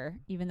hater,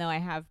 even though I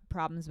have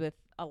problems with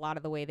a lot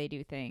of the way they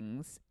do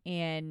things.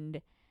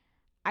 And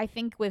I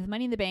think with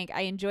Money in the Bank,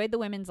 I enjoyed the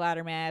women's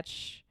ladder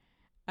match.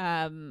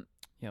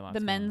 The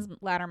men's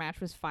ladder match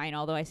was fine,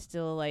 although I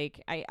still,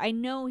 like, I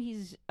know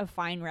he's a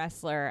fine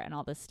wrestler and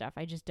all this stuff.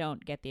 I just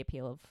don't get the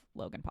appeal of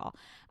Logan Paul.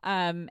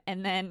 And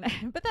then,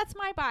 but that's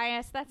my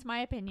bias. That's my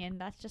opinion.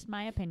 That's just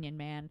my opinion,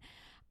 man.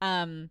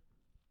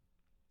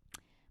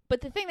 But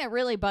the thing that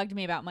really bugged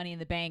me about Money in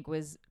the Bank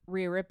was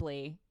Rhea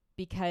Ripley,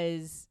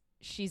 because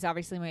she's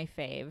obviously my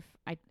fave.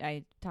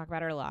 I talk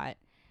about her a lot.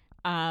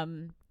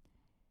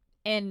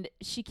 And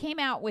she came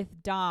out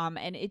with Dom,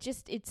 and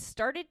it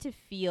started to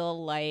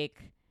feel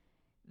like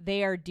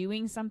they are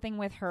doing something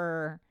with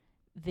her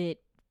that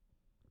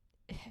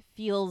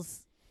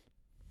feels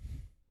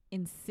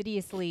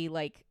insidiously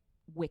like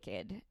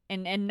wicked,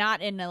 and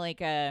not in a,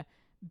 like a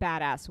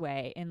badass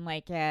way, in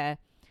like a,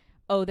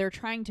 oh, they're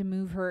trying to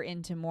move her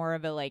into more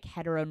of a like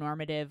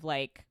heteronormative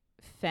like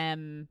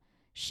femme.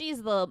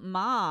 She's the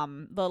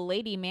mom, the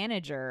lady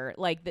manager.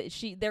 Like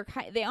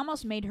they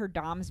almost made her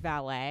Dom's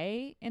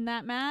valet in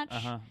that match.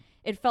 Uh-huh.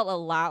 It felt a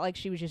lot like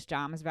she was just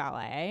Dom's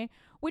valet,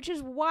 which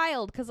is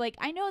wild because like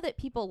I know that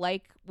people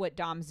like what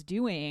Dom's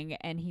doing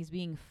and he's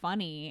being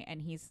funny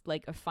and he's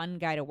like a fun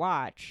guy to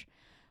watch.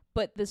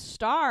 But the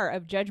star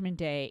of Judgment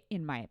Day,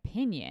 in my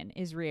opinion,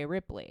 is Rhea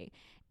Ripley.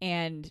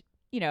 And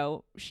you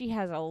know, she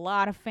has a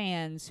lot of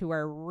fans who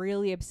are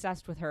really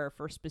obsessed with her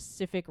for a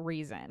specific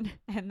reason.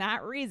 And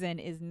that reason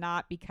is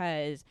not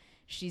because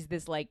she's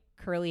this like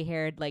curly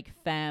haired, like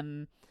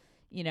femme,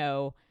 you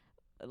know,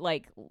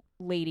 like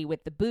lady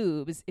with the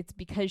boobs. It's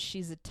because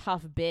she's a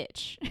tough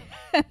bitch.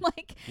 And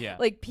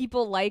like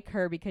people like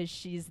her because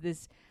she's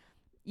this,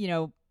 you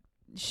know,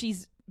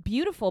 she's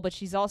beautiful, but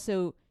she's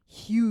also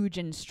huge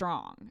and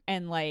strong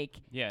and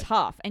like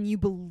tough. And you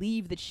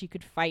believe that she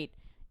could fight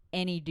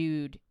any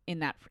dude in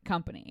that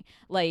company,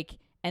 like,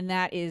 and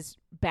that is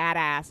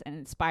badass and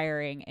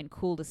inspiring and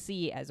cool to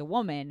see as a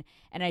woman.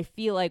 And I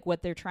feel like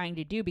what they're trying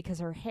to do, because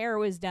her hair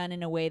was done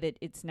in a way that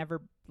it's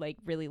never like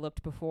really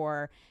looked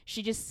before,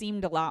 she just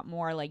seemed a lot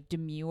more like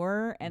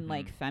demure and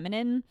like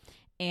feminine,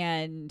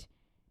 and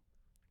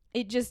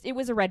it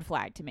was a red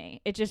flag to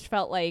me. It just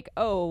felt like,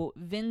 oh,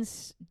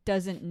 Vince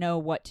doesn't know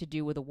what to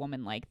do with a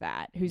woman like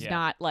that, who's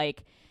not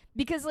like,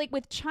 because like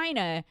with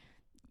China,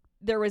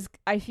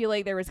 I feel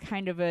like there was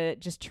kind of a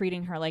just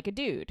treating her like a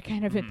dude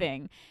kind of a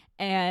thing.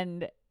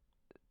 And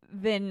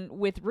then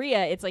with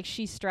Rhea, it's like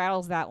she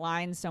straddles that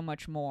line so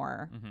much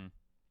more.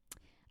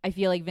 I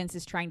feel like Vince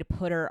is trying to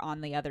put her on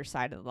the other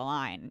side of the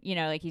line. You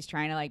know, like he's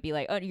trying to like be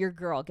like, oh, you're a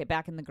girl, get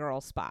back in the girl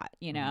spot,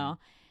 you know?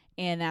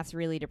 And that's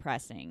really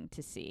depressing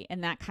to see.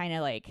 And that kind of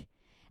like,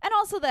 and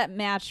also that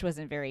match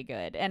wasn't very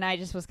good. And I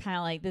just was kind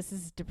of like, this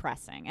is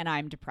depressing. And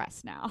I'm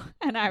depressed now.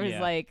 And I was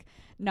like,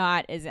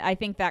 not as, I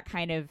think that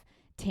kind of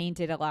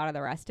tainted a lot of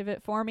the rest of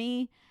it for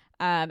me.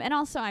 And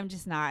also I'm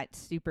just not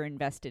super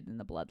invested in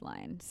the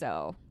bloodline.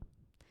 So,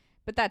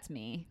 but that's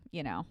me,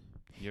 you know.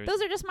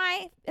 Those are just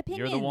my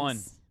opinions. You're the one.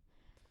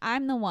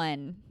 I'm the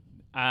one.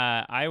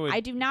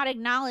 I do not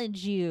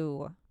acknowledge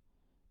you,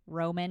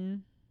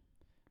 Roman.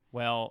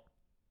 Well,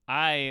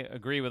 I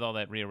agree with all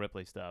that Rhea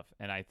Ripley stuff,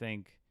 and I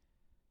think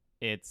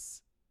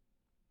it's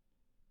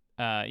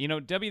you know,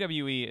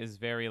 WWE is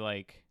very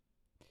like,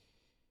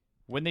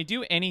 when they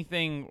do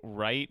anything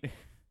right,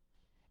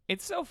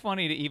 it's so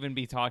funny to even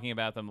be talking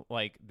about them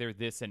like they're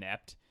this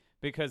inept,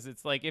 because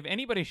it's like, if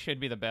anybody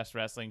should be the best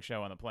wrestling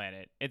show on the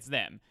planet, it's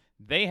them.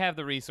 They have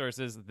the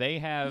resources, they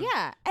have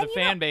the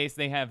fan base,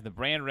 they have the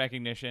brand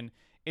recognition.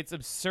 It's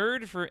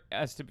absurd for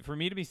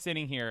me to be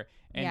sitting here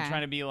and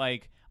trying to be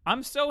like,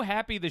 I'm so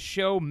happy the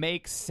show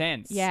makes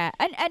sense. Yeah.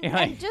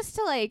 And just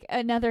to like,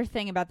 another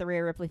thing about the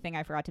Rhea Ripley thing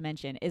I forgot to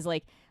mention is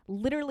like,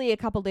 literally a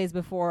couple days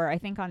before, I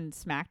think on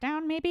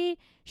SmackDown maybe,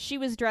 she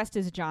was dressed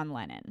as John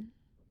Lennon.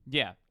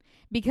 Yeah.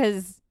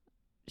 Because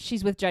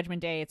she's with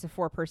Judgment Day. It's a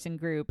 4-person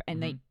group.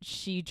 And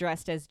she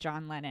dressed as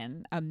John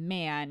Lennon, a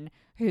man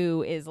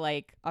who is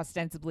like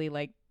ostensibly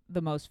like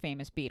the most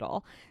famous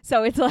Beatle.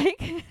 So it's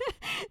like,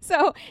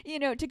 so, you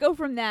know, to go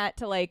from that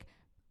to like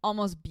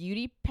almost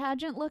beauty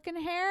pageant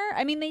looking hair.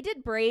 I mean, they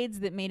did braids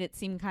that made it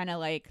seem kind of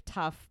like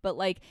tough, but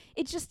like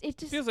it just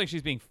feels like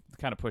she's being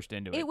kind of pushed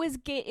into it. It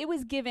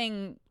was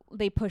giving,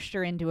 they pushed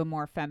her into a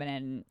more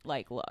feminine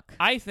like look.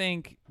 I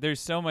think there's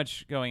so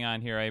much going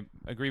on here. I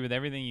agree with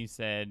everything you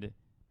said,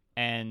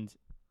 and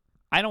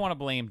I don't want to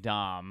blame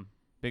Dom,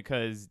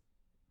 because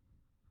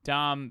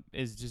Dom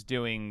is just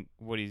doing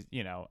what he's,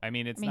 you know, I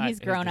mean, not he's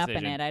grown his up in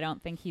decision. it. I don't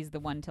think he's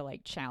the one to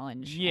like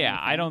challenge. Yeah,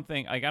 anything. I don't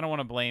think, like, I don't want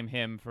to blame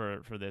him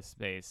for this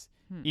space,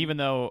 even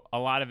though a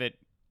lot of it,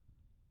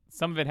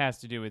 some of it has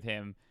to do with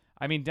him.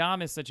 I mean,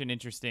 Dom is such an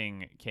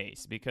interesting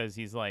case, because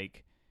he's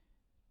like,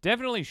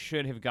 definitely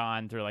should have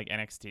gone through like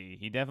NXT.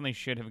 He definitely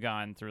should have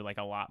gone through like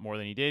a lot more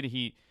than he did.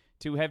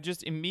 To have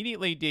just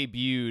immediately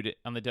debuted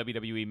on the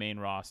WWE main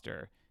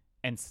roster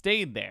and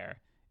stayed there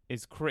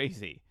is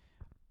crazy.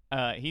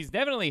 He's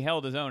definitely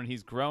held his own, and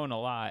he's grown a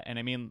lot. And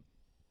I mean,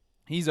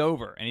 he's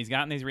over, and he's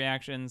gotten these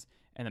reactions,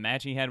 and the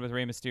match he had with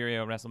Rey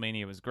Mysterio at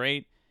WrestleMania was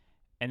great.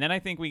 And then I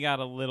think we got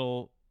a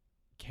little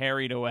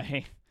carried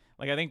away.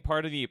 Like, I think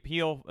part of the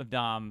appeal of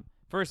Dom,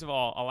 first of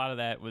all, a lot of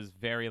that was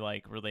very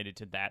like related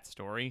to that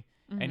story.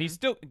 And he's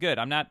still good.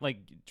 I'm not like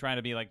trying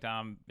to be like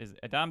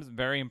Dom's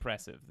very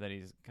impressive that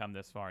he's come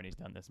this far and he's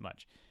done this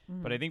much.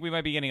 But I think we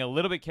might be getting a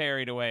little bit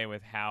carried away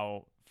with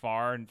how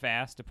far and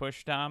fast to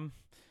push Dom.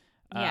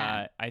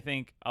 Yeah. I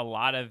think a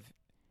lot of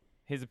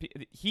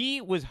he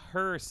was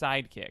her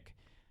sidekick.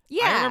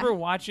 Yeah. I remember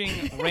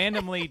watching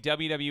randomly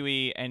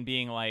WWE and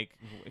being like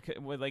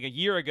a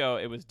year ago,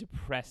 it was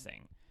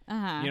depressing. You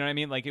know what I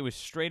mean? Like, it was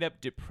straight up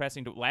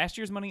depressing. Last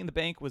year's Money in the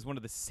Bank was one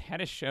of the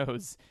saddest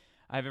shows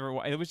I've ever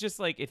watched. It was just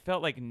like, it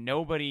felt like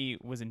nobody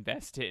was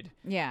invested.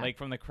 Yeah. Like,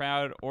 from the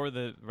crowd or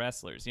the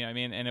wrestlers, you know what I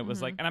mean? And it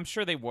was like, and I'm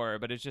sure they were,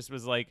 but it just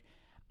was like,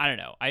 I don't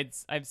know.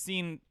 I've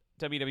seen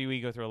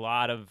WWE go through a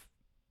lot of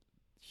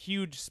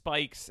huge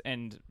spikes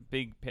and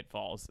big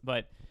pitfalls,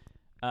 but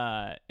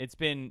it's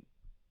been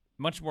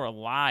much more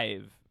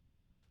alive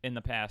in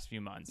the past few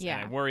months. Yeah.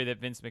 And I worry that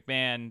Vince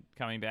McMahon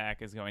coming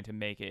back is going to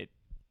make it.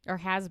 Or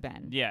has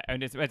been. Yeah,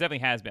 and it definitely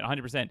has been,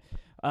 100%.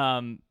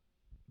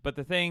 But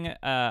the thing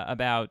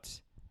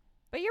about...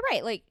 But you're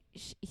right. Like,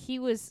 he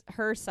was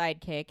her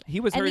sidekick. He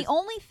was and her... the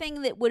only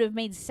thing that would have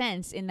made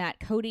sense in that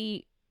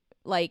Cody...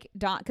 Like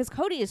Dom, because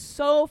Cody is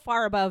so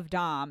far above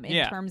Dom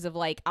in terms of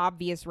like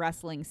obvious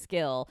wrestling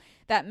skill.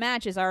 That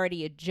match is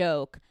already a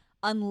joke,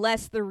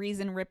 unless the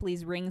reason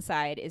Ripley's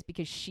ringside is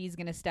because she's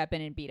gonna step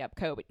in and beat up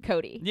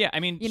Cody. Yeah, I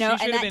mean, you know,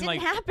 she and that been,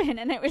 didn't happen,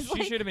 and it was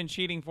she should have been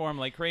cheating for him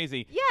like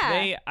crazy.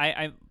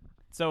 Yeah,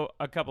 So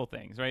a couple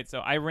things, right?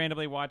 So I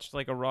randomly watched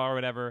like a Raw or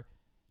whatever,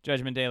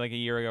 Judgment Day like a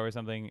year ago or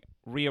something.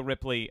 Rhea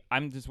Ripley,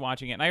 I'm just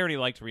watching it, and I already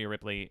liked Rhea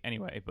Ripley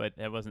anyway, but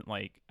it wasn't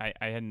like I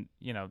hadn't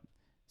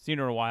seen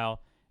her in a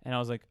while. And I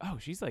was like, oh,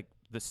 she's like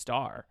the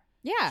star.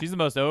 Yeah. She's the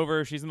most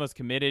over. She's the most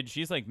committed.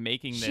 She's like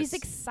making this She's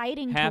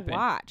exciting happen. to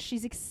watch.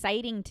 She's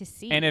exciting to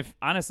see. And if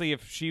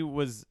she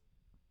was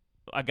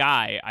a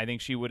guy, I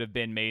think she would have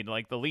been made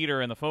like the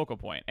leader and the focal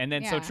point. And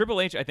then so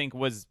Triple H, I think,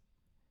 was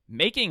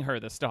making her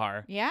the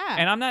star. Yeah.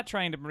 And I'm not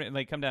trying to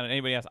like come down on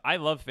anybody else. I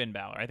love Finn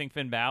Balor. I think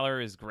Finn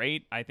Balor is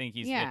great. I think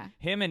he's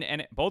him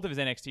and both of his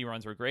NXT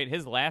runs were great.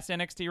 His last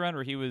NXT run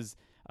where he was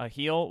a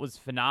heel was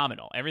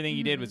phenomenal. Everything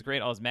he did was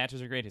great. All his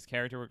matches were great. His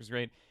character work was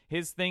great.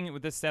 His thing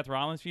with this Seth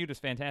Rollins feud was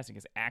fantastic.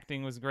 His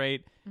acting was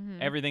great.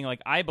 Everything,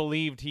 like, I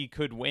believed he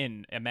could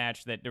win a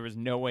match that there was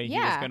no way he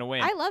was going to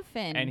win. I love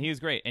Finn. And he was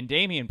great. And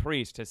Damian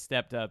Priest has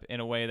stepped up in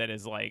a way that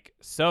is, like,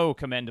 so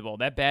commendable.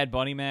 That Bad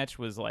Bunny match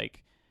was,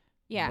 like,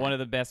 one of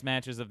the best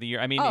matches of the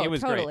year. I mean, it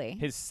was great.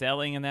 His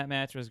selling in that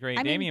match was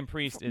great. Damian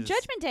Priest is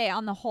Judgment Day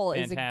on the whole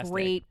fantastic. Is a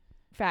great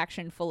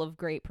faction full of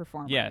great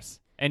performers. Yes.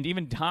 And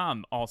even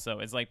Dom also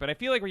is like, but I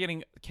feel like we're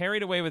getting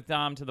carried away with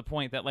Dom to the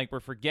point that like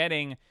we're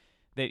forgetting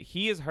that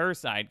he is her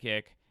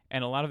sidekick,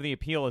 and a lot of the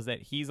appeal is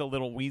that he's a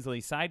little Weasley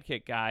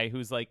sidekick guy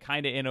who's like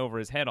kind of in over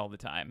his head all the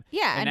time.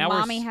 Yeah, and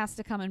mommy has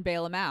to come and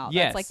bail him out.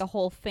 Yes. That's like the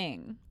whole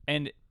thing.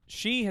 And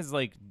she has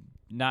like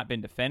not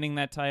been defending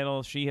that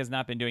title. She has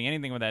not been doing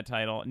anything with that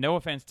title. No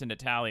offense to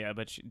Natalya,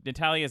 but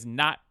Natalya is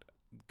not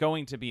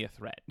going to be a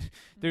threat.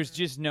 There's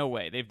just no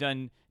way. They've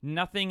done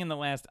nothing in the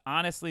last,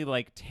 honestly,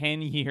 like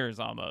 10 years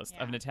almost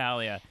of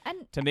Natalya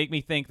to make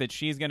me think that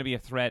she's going to be a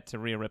threat to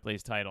Rhea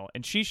Ripley's title.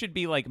 And she should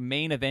be like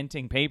main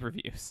eventing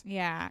pay-per-views.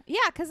 Yeah. Yeah,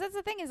 because that's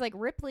the thing is like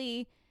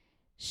Ripley,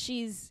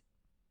 she's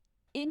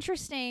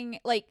interesting.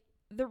 Like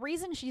the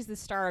reason she's the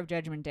star of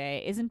Judgment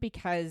Day isn't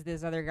because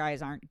those other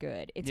guys aren't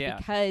good. It's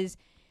because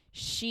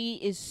she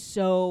is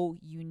so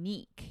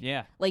unique.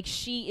 Yeah. Like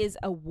she is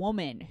a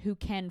woman who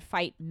can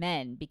fight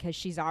men because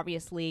she's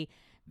obviously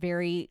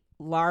very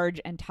large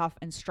and tough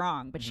and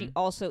strong, but she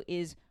also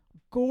is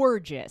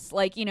gorgeous.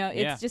 Like, you know,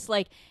 it's just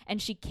like,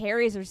 and she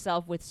carries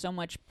herself with so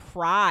much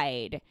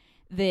pride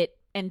that,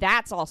 and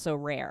that's also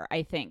rare,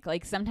 I think.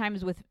 Like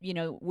sometimes with, you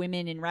know,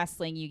 women in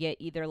wrestling, you get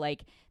either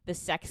like the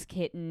sex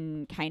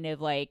kitten kind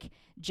of like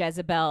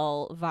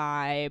Jezebel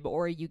vibe,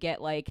 or you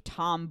get like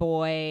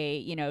tomboy,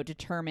 you know,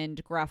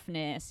 determined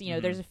gruffness. You know,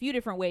 there's a few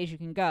different ways you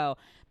can go,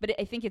 but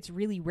I think it's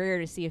really rare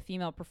to see a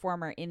female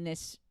performer in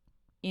this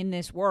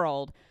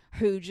world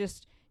who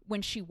just,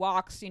 when she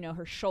walks, you know,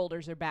 her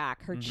shoulders are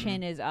back, her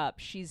chin is up.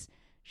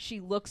 She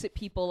looks at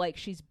people like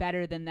she's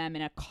better than them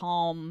in a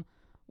calm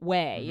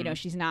way. You know,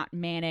 she's not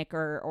manic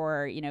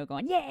or you know,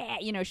 going, yeah,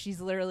 you know,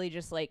 she's literally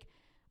just like,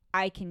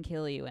 I can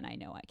kill you and I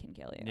know I can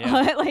kill you.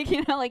 Yeah. Like,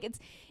 you know, like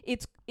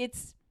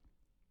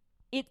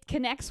it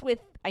connects with,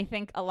 I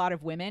think, a lot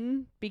of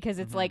women because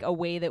it's like a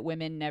way that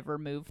women never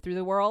move through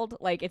the world.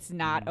 Like it's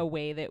not a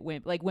way that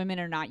women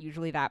are not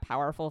usually that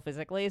powerful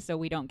physically, so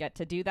we don't get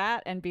to do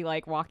that and be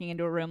like walking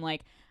into a room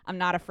like, I'm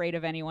not afraid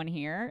of anyone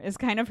here is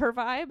kind of her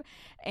vibe.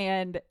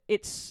 And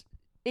it's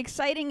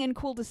exciting and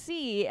cool to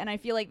see, and I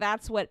feel like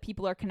that's what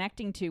people are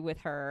connecting to with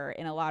her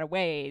in a lot of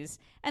ways.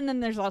 And then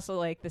there's also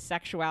like the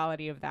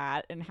sexuality of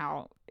that and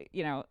how,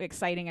 you know,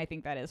 exciting I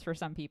think that is for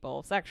some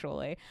people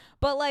sexually.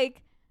 But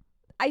like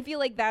I feel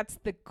like that's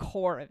the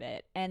core of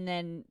it. And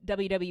then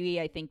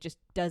WWE I think just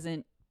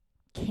doesn't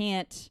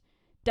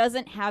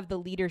have the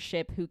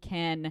leadership who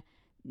can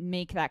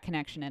make that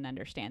connection and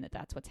understand that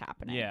that's what's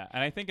happening. Yeah,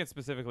 and I think it's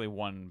specifically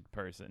one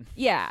person.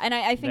 Yeah, and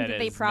I think that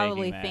they is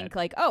probably making think that.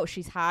 like, oh,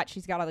 she's hot.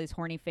 She's got all these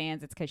horny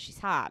fans. It's because she's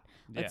hot.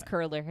 Let's Yeah.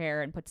 curl her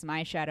hair and put some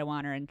eyeshadow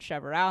on her and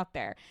shove her out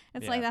there.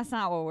 It's like, Yeah. that's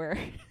not what we're...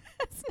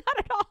 that's not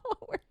at all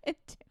what we're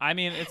into. I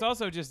mean, it's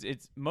also just,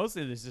 it's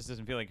mostly this just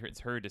doesn't feel like it's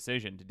her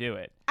decision to do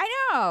it. I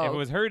know. If it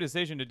was her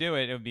decision to do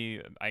it, it would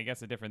be, I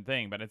guess, a different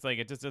thing. But it's like,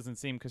 it just doesn't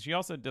seem, because she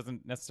also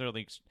doesn't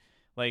necessarily,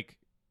 like,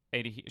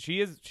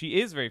 she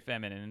is very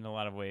feminine in a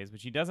lot of ways,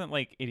 but she doesn't,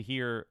 like,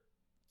 adhere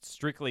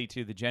strictly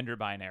to the gender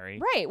binary.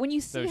 Right. When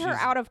you see her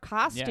she's- out of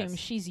costume, yes.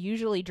 she's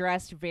usually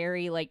dressed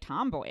very, like,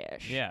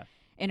 tomboyish. Yeah.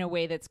 in a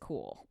way that's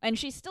cool. And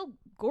she's still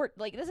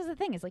like, this is the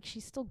thing, is like,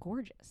 she's still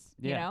gorgeous,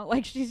 you Yeah. know,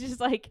 like she's just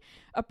like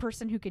a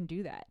person who can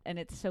do that. And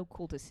it's so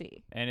cool to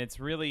see. And it's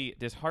really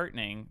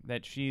disheartening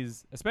that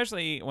she's,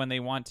 especially when they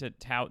want to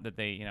tout that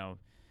they, you know,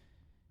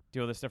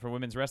 do all this stuff for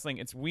women's wrestling.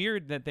 It's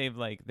weird that they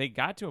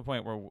got to a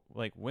point where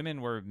like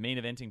women were main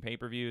eventing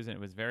pay-per-views, and it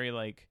was very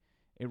like,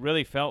 it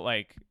really felt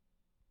like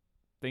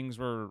things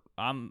were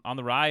on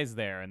the rise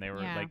there, and they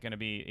were like going to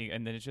be,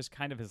 and then it just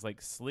kind of has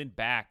like slid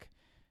back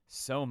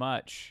so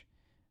much.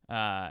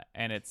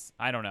 And it's,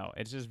 I don't know,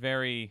 it's just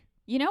very,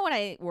 you know what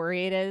I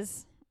worry it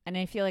is? And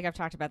I feel like I've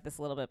talked about this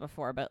a little bit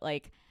before, but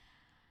like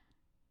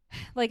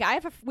we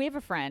have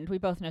a friend, we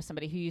both know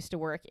somebody who used to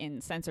work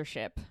in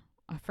censorship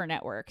for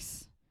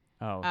networks.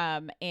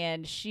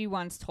 And she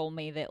once told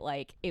me that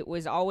like it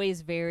was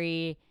always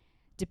very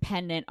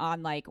dependent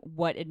on like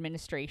what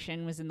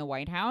administration was in the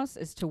White House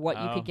as to what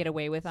you could get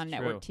away with on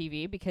network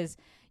TV, because,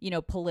 you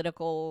know,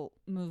 political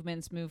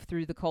movements move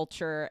through the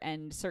culture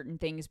and certain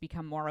things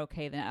become more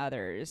okay than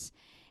others.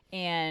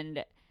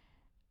 And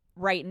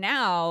right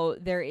now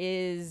there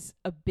is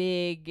a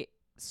big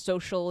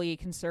socially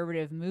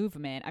conservative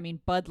movement. I mean,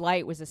 Bud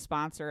Light was a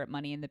sponsor at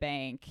Money in the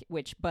Bank,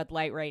 which Bud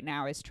Light right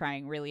now is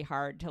trying really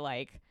hard to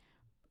like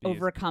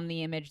overcome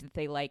the image that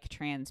they like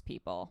trans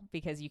people,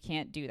 because you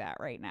can't do that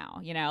right now.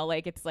 You know,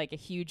 like it's like a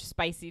huge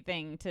spicy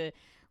thing to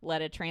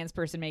let a trans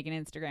person make an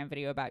Instagram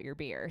video about your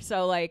beer.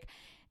 So like,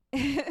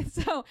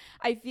 so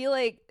I feel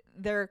like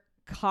they're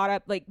caught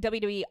up, like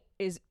WWE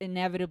is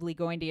inevitably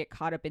going to get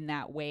caught up in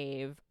that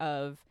wave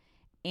of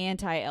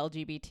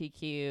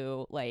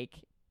anti-LGBTQ, like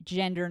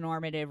gender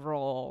normative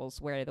roles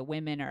where the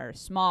women are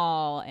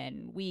small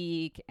and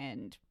weak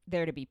and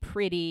there to be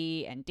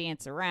pretty and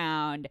dance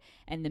around,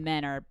 and the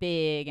men are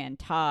big and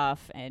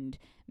tough and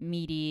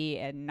meaty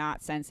and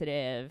not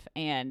sensitive.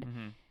 And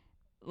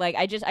like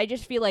I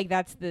just feel like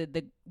that's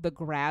the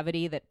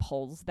gravity that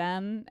pulls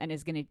them and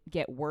is going to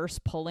get worse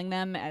pulling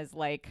them as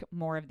like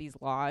more of these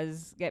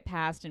laws get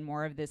passed and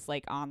more of this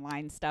like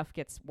online stuff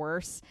gets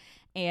worse.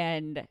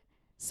 And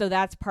so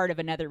that's part of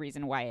another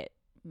reason why it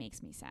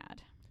makes me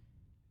sad.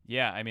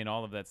 Yeah, I mean,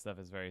 all of that stuff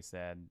is very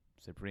sad.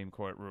 Supreme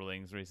Court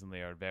rulings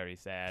recently are very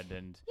sad,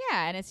 and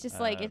yeah, and it's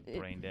just like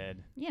brain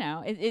dead. You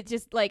know, it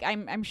just like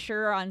I'm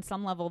sure on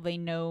some level they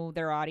know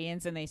their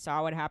audience and they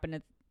saw what happened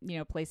at, you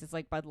know, places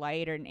like Bud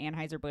Light or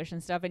Anheuser-Busch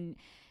and stuff,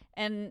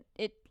 and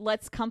it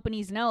lets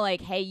companies know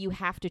like, hey, you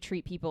have to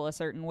treat people a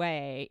certain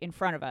way in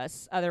front of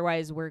us,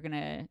 otherwise we're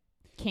gonna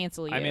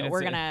cancel you. I mean,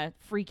 we're gonna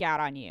freak out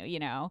on you. You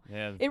know,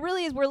 yeah. It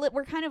really is.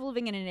 We're kind of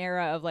living in an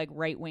era of like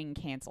right wing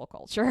cancel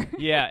culture.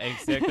 Yeah,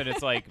 except that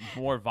it's like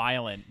more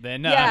violent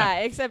than yeah,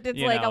 except it's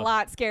like know. a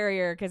lot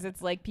scarier because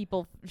it's like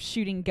people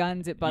shooting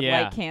guns at Bud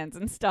Light cans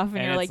and stuff,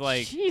 and you're like,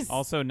 jeez.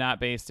 Also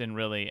not based in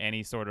really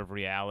any sort of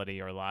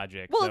reality or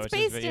logic. Well, so it's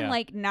based in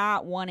like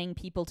not wanting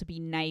people to be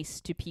nice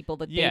to people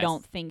that they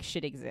don't think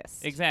should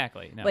exist.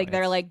 Exactly. No, like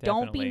they're like,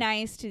 don't be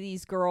nice to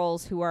these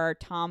girls who are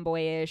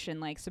tomboyish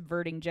and like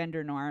subverting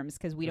gender norms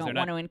because we don't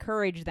want to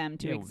encourage them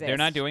to exist. They're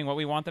not doing what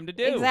we want them to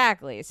do.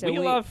 Exactly. So we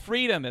love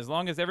freedom as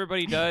long as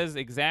everybody does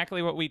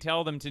exactly what we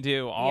tell them to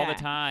do all the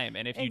time.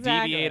 And if you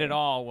deviate at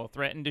all, we'll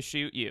threaten to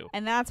shoot you.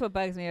 And that's what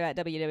bugs me about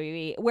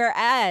WWE.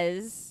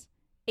 Whereas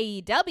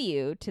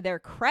AEW, to their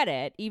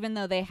credit, even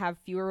though they have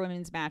fewer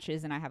women's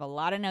matches, and I have a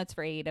lot of notes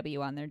for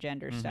AEW on their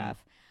gender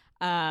stuff,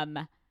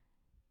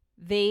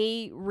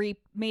 they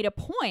made a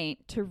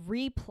point to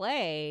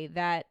replay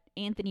that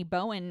Anthony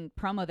Bowen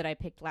promo that I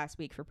picked last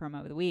week for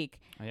promo of the week,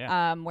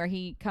 where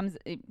he comes,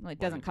 it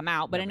doesn't come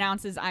out, but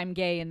announces "I'm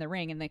gay" in the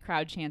ring, and the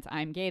crowd chants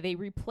 "I'm gay." They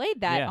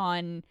replayed that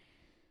on,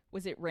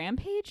 was it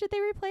Rampage that they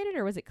replayed it,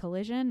 or was it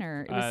Collision,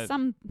 or it was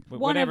some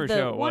one of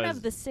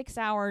the 6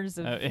 hours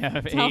of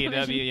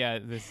AEW. Yeah,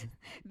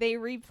 they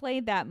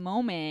replayed that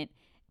moment,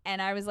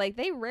 and I was like,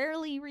 they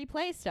rarely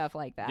replay stuff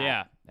like that.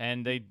 Yeah,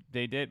 and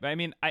they did. I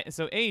mean,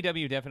 so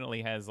AEW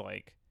definitely has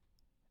like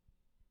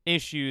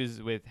issues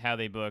with how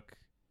they book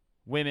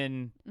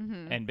women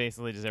and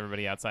basically just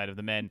everybody outside of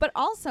the men. But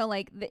also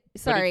like but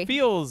it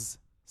feels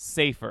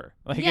safer.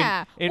 Like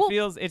it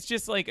feels, it's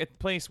just like a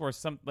place where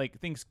some like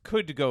things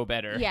could go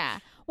better. Yeah.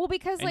 Well,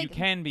 because and like you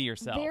can be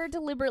yourself. They're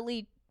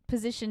deliberately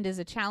positioned as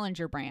a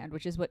challenger brand,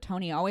 which is what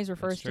Tony always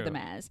refers to them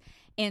as.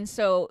 And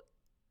so,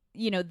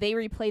 you know, they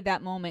replayed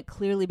that moment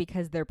clearly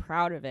because they're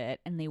proud of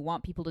it and they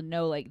want people to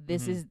know like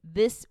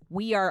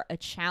we are a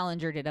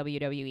challenger to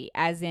WWE,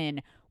 as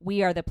in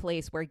we are the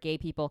place where gay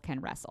people can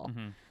wrestle.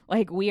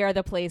 Like we are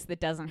the place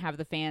that doesn't have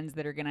the fans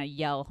that are gonna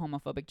yell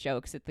homophobic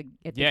jokes at the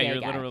gay you're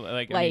guy. Literally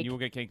like I mean, you will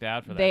get kicked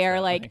out for that. They are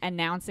like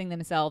announcing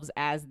themselves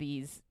as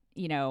these,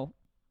 you know,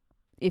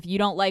 if you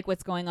don't like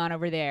what's going on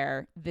over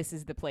there, this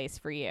is the place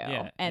for you.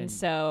 Yeah, and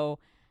so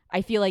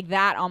I feel like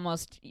that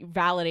almost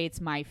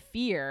validates my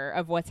fear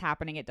of what's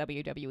happening at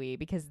WWE,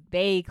 because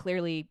they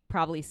clearly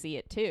probably see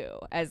it too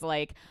as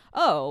like,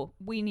 oh,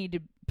 we need to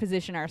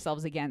position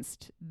ourselves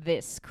against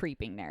this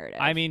creeping narrative.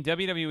 I mean,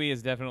 WWE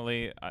is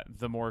definitely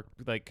the more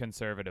like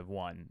conservative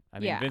one. I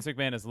mean, Vince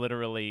McMahon is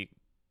literally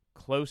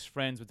close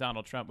friends with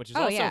Donald Trump, which is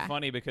also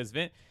funny because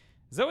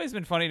It's always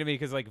been funny to me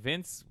because like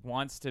Vince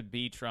wants to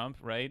be Trump,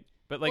 right?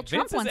 But like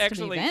Trump Vince is wants to be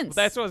actually Vince.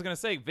 that's what I was gonna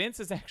say. Vince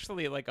is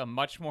actually like a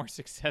much more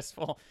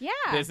successful Yeah.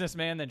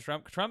 businessman than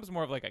Trump. Trump's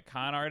more of like a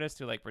con artist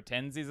who like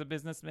pretends he's a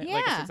businessman,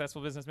 like a Yeah.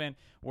 successful businessman.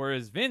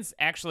 Whereas Vince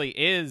actually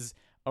is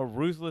a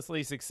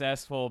ruthlessly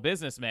successful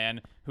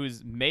businessman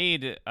who's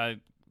made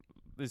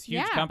this huge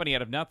Yeah. company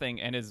out of nothing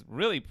and is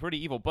really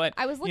pretty evil. But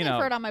I was looking you know,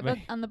 for it on my book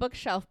on the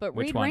bookshelf, but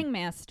Which read one?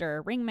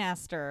 Ringmaster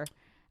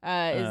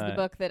is the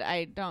book that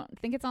I don't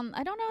think it's on.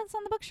 I don't know if it's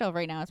on the bookshelf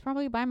right now. It's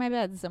probably by my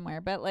bed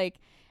somewhere. But like,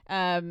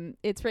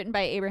 it's written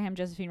by Abraham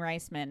Josephine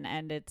Reisman,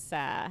 and it's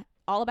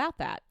all about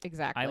that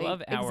exactly. I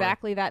love our-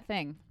 exactly that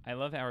thing. I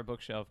love our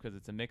bookshelf because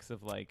it's a mix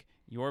of like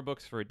your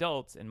books for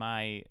adults and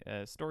my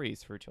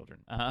stories for children.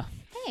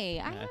 Hey,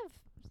 I Yeah. have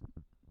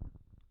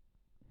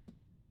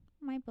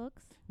my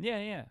books.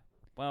 Yeah.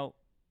 Well,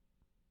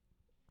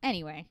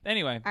 Anyway,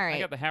 anyway, All right. I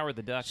got the Howard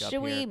the Duck up should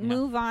here. we Yeah.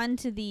 move on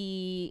to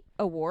the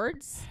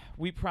awards?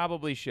 We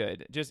probably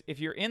should. Just if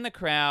you're in the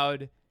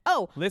crowd,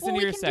 Oh, Listen well, to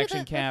we your can section,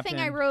 do the thing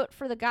I Captain. wrote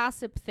for the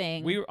gossip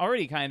thing. we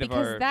already kind of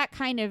because are. that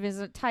kind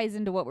of ties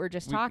into what we're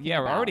just talking yeah,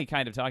 about. we're already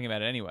kind of talking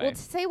about it anyway. Well,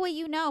 say what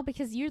you know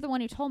because you're the one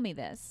who told me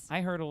this.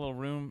 I heard a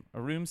room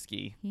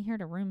ski He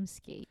heard a room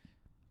ski.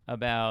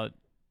 about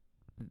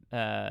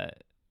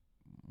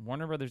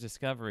Warner Brothers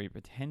Discovery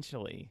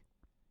potentially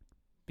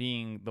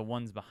being the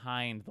ones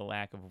behind the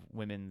lack of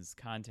women's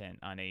content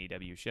on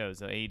AEW shows.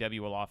 So AEW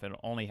will often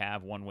only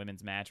have one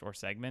women's match or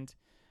segment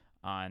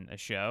on a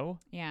show.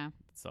 Yeah.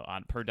 So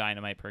on per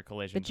Dynamite, per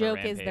Collision. The per joke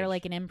is Rampage. they're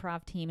like an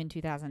improv team in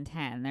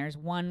 2010. There's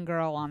one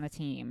girl on the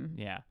team.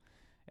 Yeah.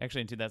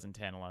 Actually, in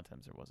 2010, a lot of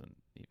times there wasn't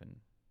even.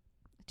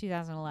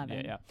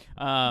 2011.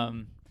 Yeah.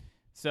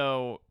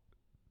 So,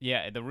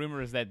 yeah, the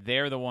rumor is that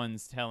they're the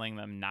ones telling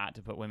them not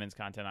to put women's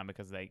content on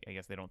because I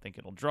guess they don't think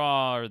it'll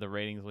draw or the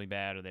ratings will be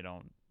bad or they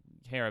don't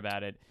care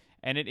about it.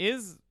 And it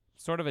is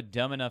sort of a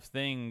dumb enough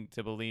thing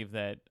to believe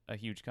that a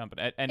huge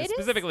company, and It is.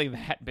 specifically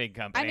that big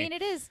company. I mean,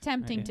 it is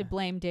tempting to Yeah.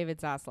 blame David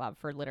Zaslav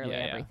for literally Yeah,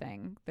 yeah.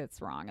 everything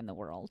that's wrong in the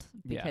world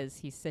Yeah. because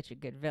he's such a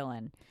good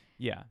villain.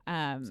 yeah,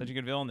 Um, such a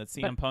good villain that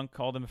CM Punk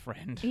called him a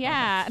friend.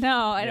 Yeah,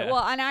 no, Yeah.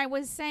 well, and I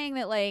was saying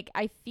that like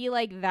I feel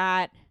like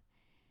that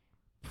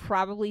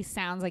probably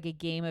sounds like a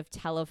game of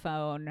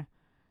telephone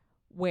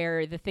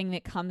where the thing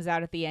that comes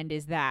out at the end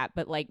is that,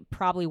 but like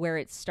probably where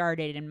it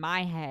started in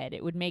my head,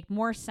 it would make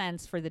more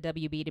sense for the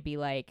WB to be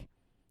like,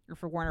 or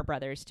for Warner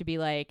Brothers to be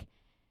like,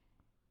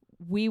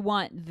 we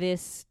want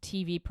this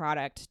TV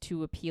product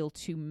to appeal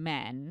to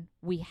men.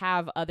 We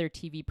have other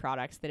TV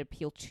products that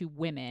appeal to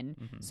women,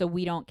 Mhm. so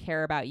we don't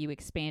care about you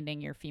expanding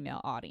your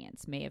female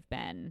audience, may have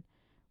been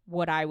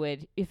what I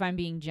would, if I'm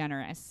being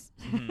generous,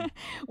 Mhm.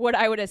 what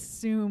I would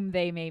assume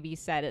they maybe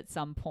said at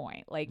some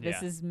point. Like,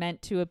 this Yeah. is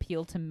meant to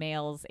appeal to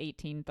males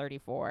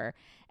 18-34,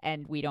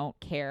 and we don't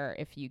care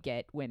if you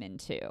get women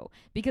too.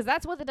 Because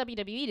that's what the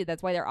WWE did.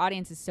 That's why their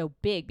audience is so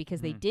big,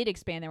 because they Mhm. did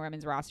expand their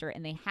women's roster,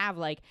 and they have,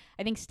 like,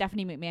 I think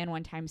Stephanie McMahon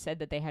one time said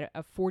that they had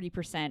a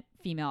 40%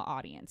 female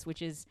audience,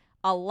 which is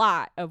a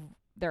lot of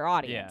their Yeah,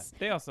 audience.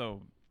 they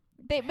also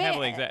They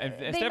heavily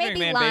they Stephanie may be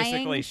McMahon lying,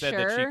 basically said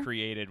that sure. she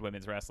created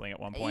women's wrestling at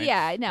one point.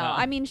 Yeah, no. Uh,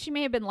 I mean, she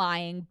may have been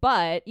lying,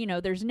 but, you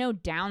know, there's no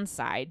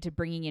downside to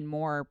bringing in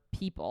more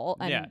people.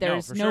 And Yeah, no,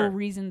 there's for no sure.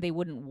 reason they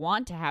wouldn't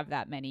want to have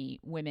that many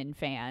women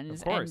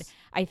fans. Of course. And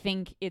I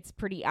think it's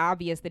pretty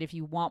obvious that if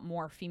you want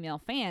more female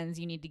fans,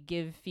 you need to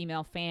give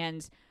female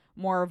fans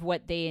more of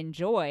what they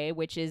enjoy,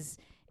 which is,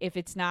 if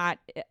it's not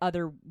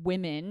other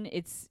women,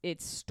 it's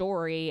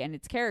story and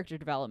it's character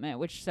development.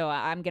 Which, so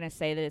I'm gonna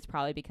say that it's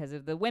probably because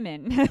of the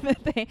women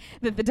that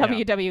the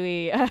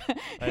WWE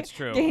That's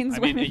true. gains I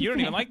mean, women you don't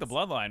even like the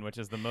fans. Bloodline, which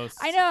is the most.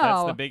 I That's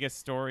know. the biggest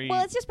story.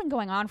 Well, it's just been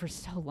going on for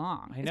so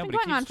long. I know, It's been but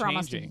it going on keeps for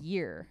almost a changing.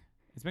 year.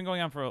 It's been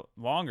going on for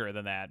longer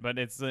than that, but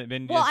it's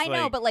been. Well, it's I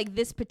know, like- but like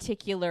this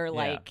particular, Yeah,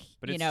 like,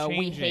 but you it's know,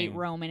 we hate changing.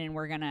 Roman and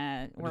we're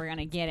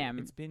gonna get him.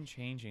 It's been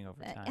changing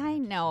over time. I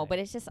know, say. but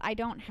it's just I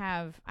don't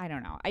know.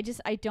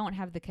 I don't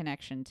have the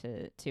connection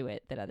to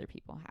it that other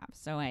people have.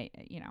 So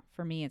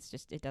for me, it's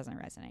just it doesn't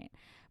resonate.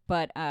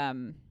 But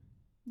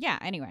yeah.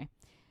 Anyway,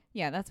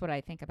 yeah, that's what I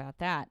think about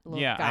that. A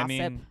little Yeah, gossip. I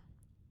mean,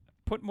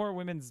 put more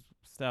women's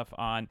stuff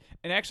on,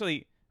 and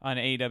actually on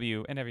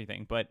AEW and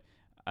everything. But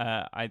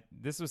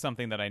this was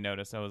something that I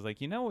noticed. I was like,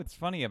 what's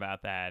funny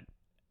about that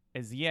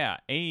is,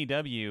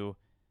 AEW,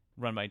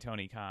 run by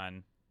Tony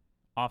Khan,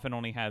 often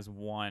only has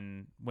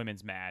one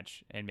women's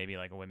match and maybe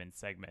like a women's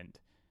segment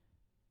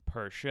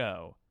per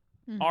show.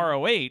 Mhm.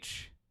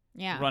 ROH,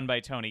 yeah. run by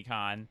Tony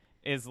Khan,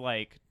 is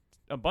like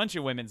a bunch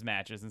of women's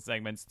matches and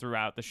segments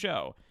throughout the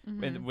show,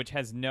 Mhm. and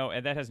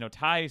that has no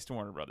ties to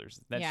Warner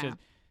Brothers. That's Yeah. just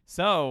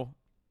so.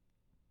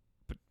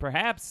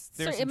 Perhaps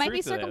there's some It might be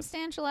truth to this.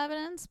 circumstantial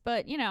evidence,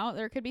 but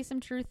there could be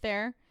some truth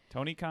there.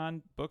 Tony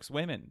Khan books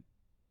women.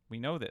 We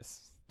know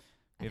this.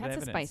 We have That's a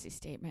evidence. spicy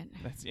statement.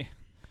 That's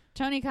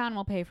Tony Khan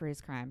will pay for his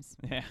crimes.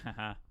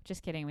 yeah.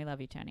 Just kidding. We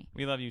love you, Tony.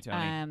 We love you,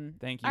 Tony.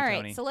 Thank you, all right,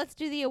 Tony. so let's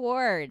do the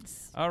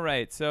awards. All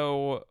right,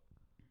 so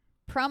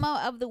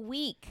Promo of the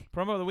week.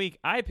 promo of the week.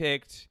 I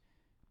picked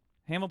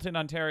Hamilton,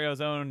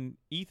 Ontario's own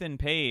Ethan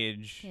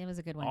Page. It was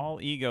a good one. All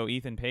ego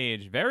Ethan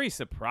Page. Very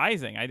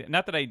surprising.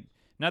 Not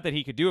that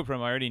he could do a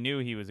promo. I already knew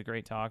he was a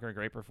great talker, a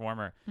great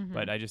performer,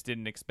 but I just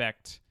didn't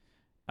expect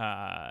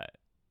that.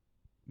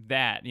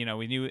 You know,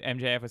 we knew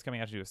MJF was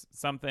coming out to do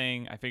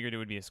something. I figured it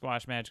would be a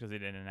squash match because they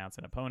didn't announce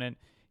an opponent.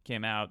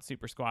 Came out,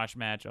 super squash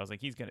match. I was like,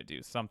 he's going to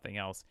do something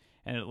else.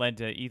 And it led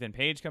to Ethan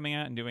Page coming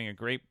out and doing a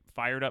great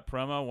fired up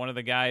promo. One of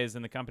the guys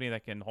in the company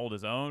that can hold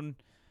his own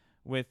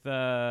with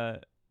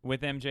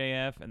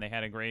MJF, and they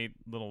had a great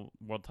little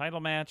world title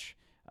match.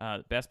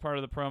 Best part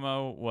of the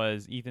promo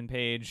was Ethan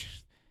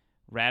Page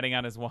ratting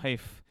on his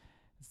wife,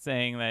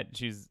 saying that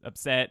she's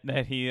upset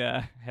that he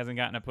hasn't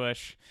gotten a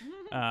push.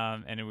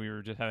 And we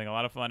were just having a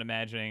lot of fun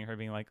imagining her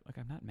being like, look,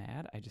 I'm not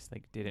mad. I just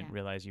didn't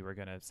realize you were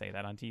going to say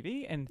that on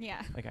TV. And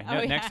I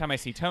know next time I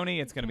see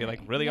Tony, it's going to be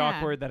like really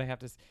awkward that I have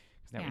to, because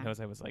now he knows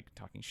I was like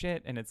talking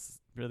shit. And it's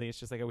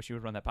just like, I wish you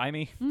would run that by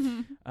me.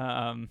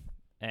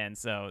 And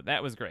so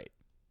that was great.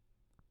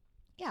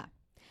 Yeah.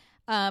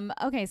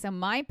 Okay. So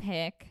my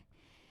pick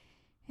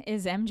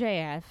is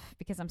MJF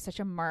because I'm such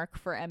a mark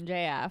for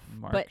MJF.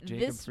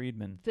 Jacob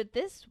Friedman. But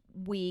this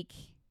week,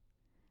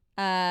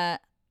 I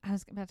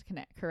was about to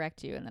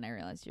correct you, and then I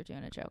realized you're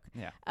doing a joke.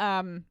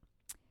 Yeah.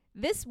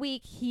 This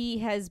week, he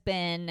has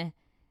been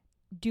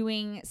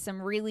doing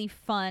some really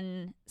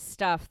fun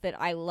stuff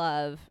that I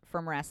love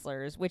from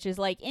wrestlers, which is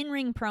like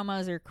in-ring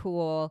promos are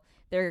cool.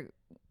 They're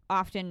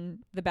often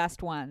the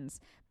best ones.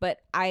 But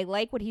I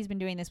like what he's been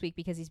doing this week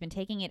because he's been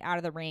taking it out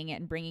of the ring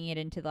and bringing it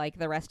into like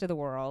the rest of the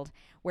world,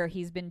 where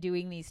he's been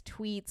doing these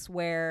tweets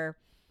where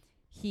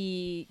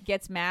he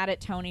gets mad at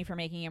Tony for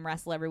making him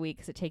wrestle every week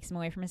because it takes him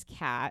away from his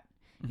cat.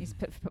 He's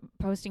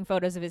posting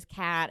photos of his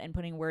cat and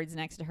putting words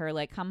next to her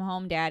like, come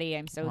home, daddy,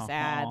 I'm so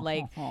sad.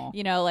 Like,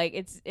 you know, like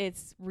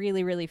it's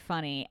really, really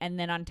funny. And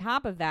then on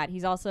top of that,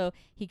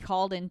 he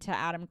called into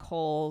Adam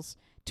Cole's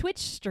Twitch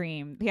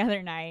stream the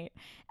other night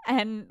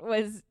and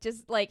was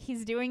just like,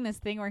 he's doing this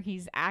thing where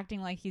he's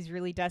acting like he's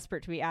really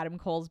desperate to be Adam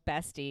Cole's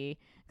bestie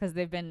because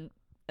they've been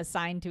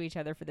assigned to each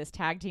other for this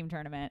tag team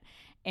tournament.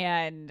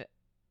 And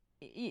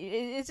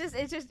I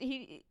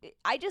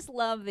just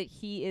love that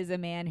he is a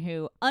man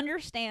who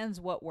understands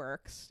what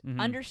works,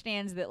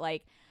 understands that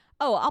like,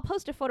 oh, I'll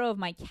post a photo of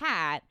my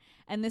cat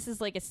and this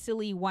is like a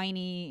silly,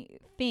 whiny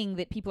thing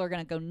that people are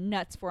going to go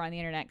nuts for on the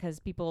internet because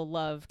people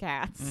love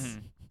cats.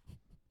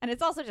 And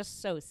it's also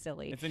just so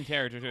silly. It's in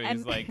character too.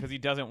 He's like, because he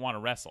doesn't want to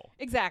wrestle.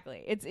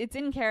 Exactly. It's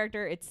in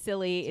character. It's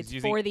silly. It's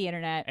for the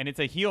internet. And it's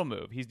a heel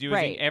move. He's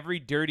doing every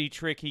dirty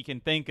trick he can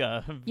think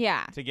of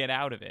to get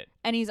out of it.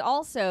 And he's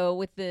also,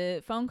 with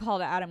the phone call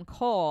to Adam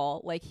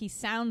Cole, like he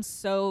sounds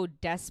so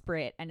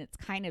desperate and it's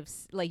kind of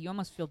like you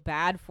almost feel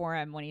bad for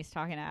him when he's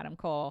talking to Adam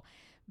Cole.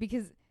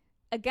 Because,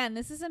 again,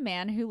 this is a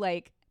man who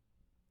like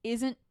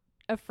isn't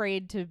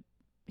afraid to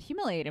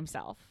humiliate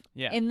himself.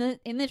 Yeah. In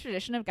the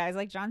tradition of guys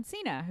like John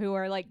Cena, who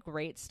are like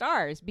great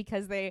stars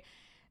because they,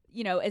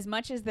 you know, as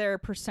much as their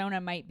persona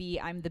might be,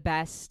 I'm the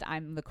best,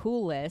 I'm the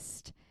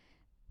coolest,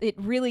 it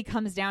really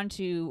comes down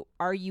to,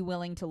 are you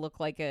willing to look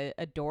like a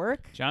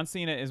dork? John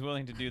Cena is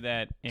willing to do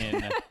that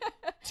in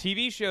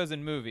TV shows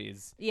and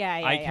movies.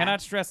 I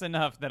cannot stress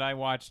enough that I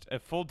watched a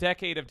full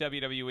decade of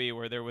WWE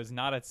where there was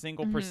not a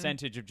single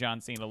percentage of John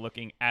Cena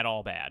looking at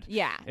all bad.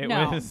 Yeah,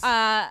 was.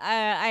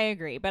 I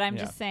agree, but I'm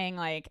just saying,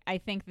 like, I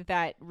think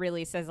that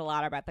really says a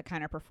lot about the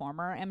kind of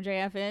performer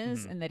MJF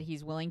is, and that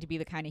he's willing to be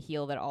the kind of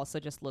heel that also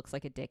just looks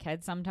like a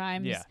dickhead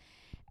sometimes. Yeah.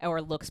 Or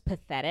looks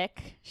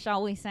pathetic,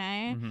 shall we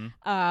say.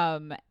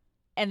 And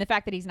the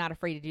fact that he's not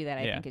afraid to do that,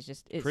 I think, is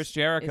just Chris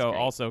Jericho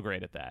great. Also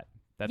great at that.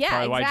 That's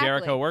probably why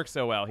Jericho works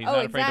so well. He's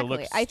not afraid to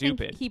look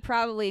stupid. I think he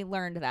probably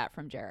learned that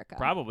from Jericho.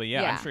 Probably,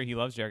 yeah. I'm sure he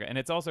loves Jericho. And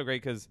it's also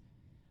great because,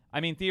 I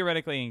mean,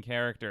 theoretically in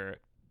character,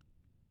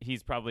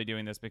 he's probably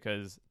doing this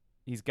because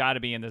he's got to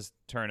be in this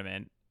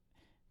tournament,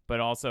 but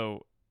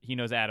also he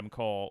knows Adam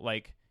Cole.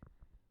 Like,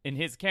 in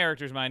his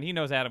character's mind, he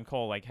knows Adam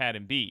Cole, like, had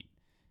him beat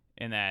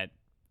in that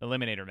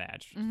eliminator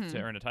match to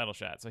earn a title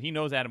shot. So he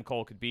knows Adam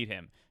Cole could beat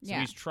him. So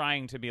he's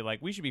trying to be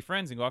like, we should be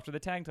friends and go after the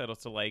tag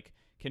titles to like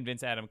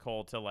convince Adam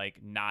Cole to like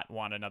not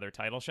want another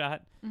title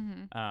shot.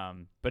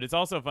 But it's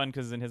also fun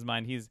because in his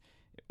mind, he's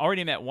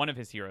already met one of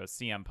his heroes,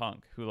 CM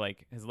Punk, who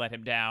like has let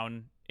him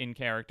down in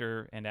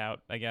character and out,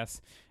 I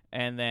guess.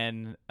 And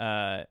then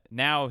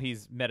now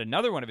he's met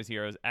another one of his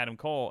heroes, Adam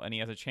Cole, and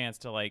he has a chance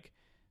to like,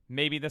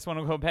 maybe this one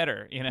will go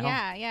better, you know?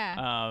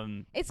 Yeah.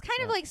 It's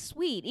kind of like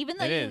sweet, even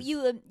though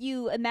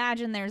you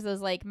imagine there's those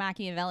like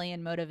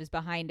Machiavellian motives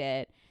behind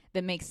it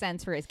that makes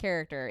sense for his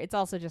character. It's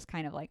also just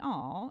kind of like,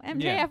 oh,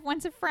 MJF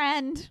wants a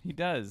friend. He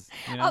does.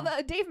 You know?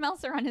 Although Dave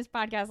Meltzer on his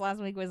podcast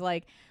last week was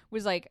like,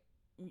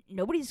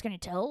 nobody's going to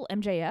tell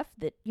MJF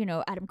that, you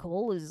know, Adam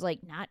Cole is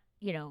like not,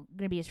 you know,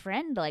 going to be his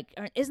friend. Like,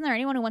 isn't there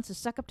anyone who wants to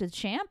suck up to the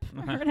champ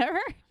or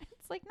whatever?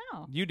 It's like,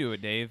 no. You do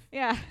it, Dave.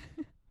 Yeah.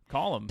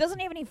 Call him. Doesn't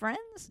he have any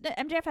friends?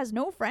 MJF has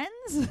no friends?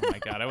 Oh my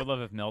God, I would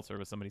love if Meltzer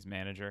was somebody's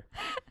manager.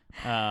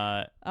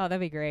 Oh, that'd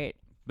be great.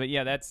 But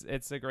yeah,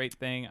 it's a great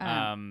thing.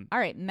 All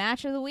right,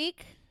 match of the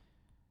week.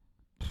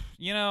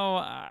 You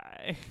know,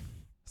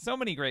 so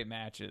many great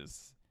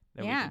matches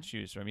that we Yeah. can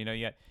choose from. You know,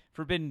 yet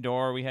Forbidden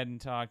Door we hadn't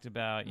talked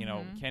about. You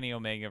know, Mhm. Kenny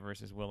Omega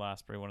versus Will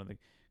Ospreay, one of the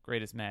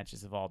greatest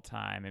matches of all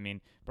time. I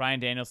mean, Bryan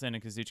Danielson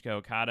and Kazuchika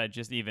Okada,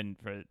 just even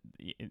for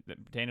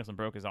Danielson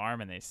broke his arm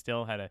and they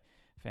still had a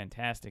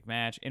fantastic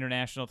match.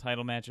 International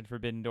title match at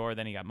Forbidden Door.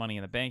 Then he got Money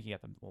in the Bank. He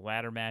got the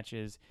ladder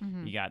matches.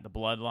 Mhm. You got the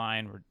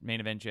Bloodline, where main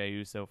event Jey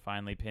Uso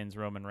finally pins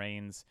Roman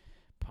Reigns,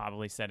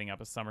 probably setting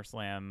up a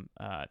SummerSlam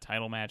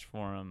title match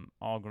for him.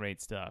 All great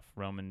stuff.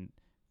 Roman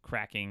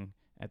cracking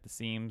at the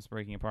seams,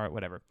 breaking apart,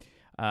 whatever.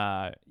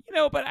 You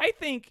know, but I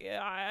think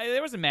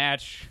there was a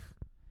match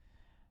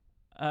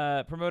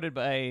promoted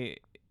by,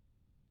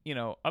 you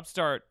know,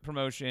 upstart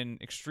promotion,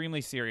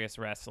 Extremely Serious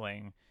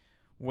Wrestling,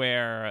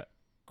 where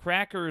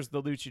Crackers,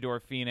 the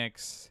Luchador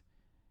Phoenix,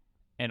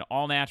 and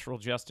all natural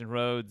Justin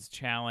Rhodes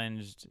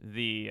challenged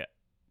the,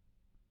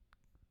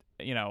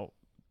 you know,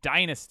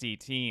 dynasty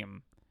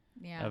team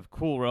Yeah. of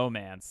Cool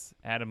Romance,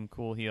 Adam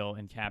Coolheel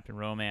and Captain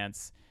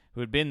Romance, who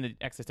had been the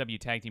XSW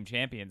Tag Team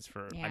Champions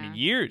for, I mean, Yeah.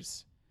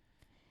 years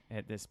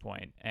at this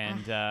point.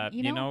 And,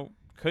 you you know- know,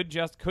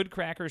 could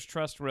Crackers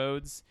trust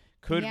Rhodes?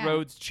 Could Yeah.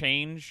 Rhodes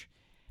change?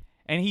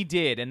 And he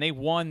did, and they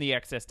won the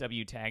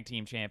XSW Tag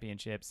Team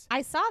Championships.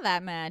 I saw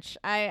that match.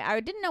 I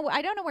didn't know.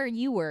 I don't know where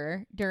you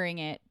were during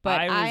it, but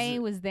I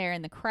was there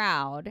in the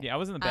crowd. Yeah, I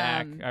was in the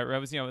back. Um, I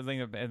was, you know, I was in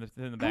the I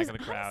back was of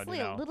the crowd. honestly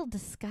You know. a little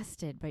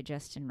disgusted by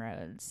Justin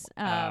Rhodes.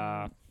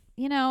 Uh,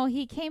 You know,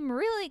 he came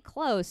really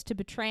close to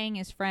betraying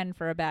his friend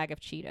for a bag of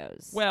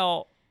Cheetos.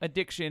 Well,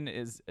 addiction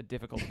is a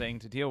difficult thing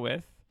to deal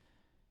with.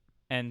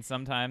 And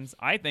sometimes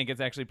I think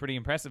it's actually pretty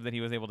impressive that he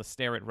was able to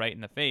stare it right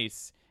in the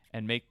face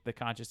and make the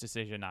conscious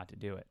decision not to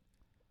do it.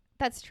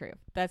 That's true.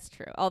 That's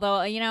true.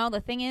 Although, you know, the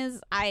thing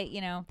is,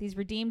 these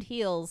redeemed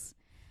heels,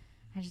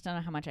 I just don't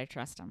know how much I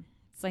trust them.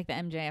 It's like the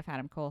MJF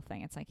Adam Cole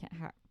thing. It's like,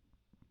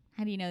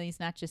 how do you know he's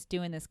not just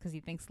doing this because he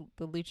thinks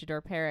the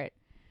Luchador Parrot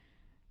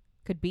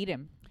could beat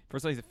him?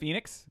 First of all, he's a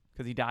phoenix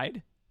because he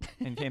died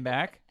and came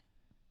back.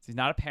 So he's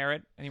not a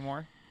parrot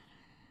anymore.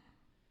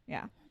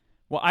 Yeah.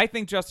 Well, I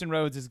think Justin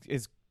Rhodes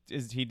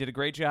is he did a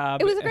great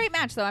job. It was a great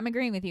match, though. I'm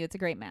agreeing with you. It's a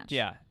great match.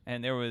 Yeah,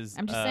 and there was.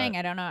 I'm just saying,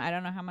 I don't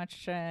know how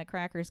much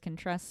Crackers can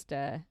trust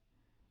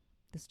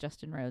this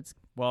Justin Rhodes.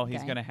 Well,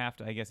 he's guy. gonna have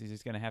to. I guess he's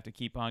just gonna have to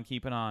keep on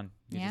keeping on.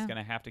 He's Yeah. just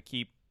gonna have to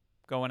keep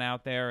going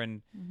out there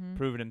and Mm-hmm.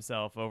 proving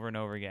himself over and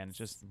over again. It's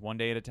just one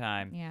day at a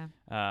time.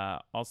 Yeah.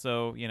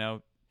 Also, you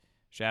know,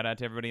 shout out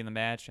to everybody in the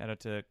match. Shout out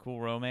to Cool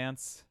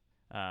Romance,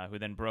 who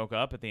then broke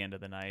up at the end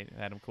of the night.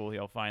 Adam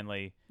Coolheel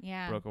finally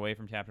Yeah. broke away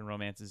from Captain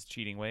Romance's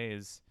cheating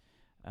ways,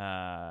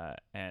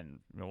 and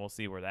you know, we'll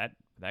see where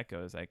that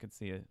goes. I could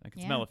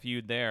smell a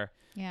feud there.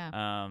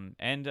 Yeah.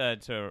 And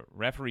to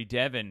referee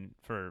Devin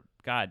for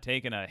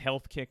taking a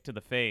health kick to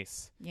the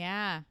face.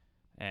 Yeah.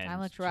 And That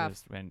looked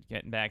rough. and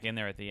getting back in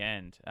there at the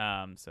end.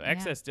 So Yeah.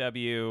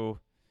 XSW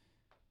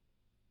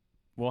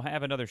will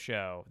have another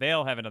show.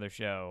 They'll have another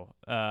show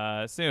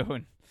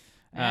soon.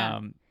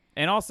 Yeah.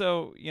 And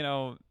also, you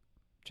know,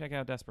 check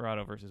out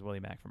Desperado versus Willie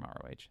Mack from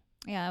ROH.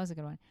 Yeah, that was a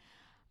good one.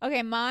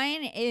 Okay,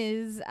 mine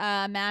is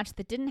a match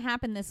that didn't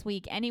happen this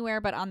week anywhere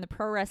but on the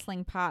Pro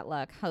Wrestling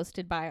Potluck,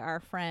 hosted by our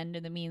friend,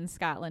 the mean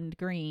Scotland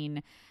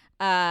Green.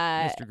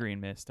 Mr. Green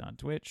Mist on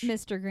Twitch.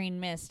 Mr. Green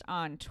Mist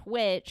on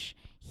Twitch.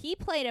 He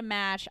played a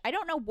match. I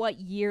don't know what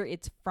year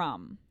it's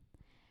from,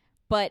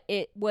 but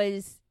it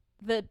was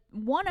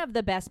one of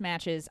the best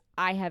matches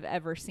I have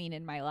ever seen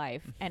in my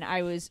life, and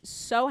I was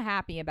so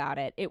happy about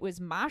it. It was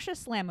Masha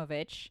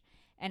Slamovich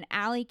and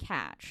Allie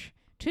Katch,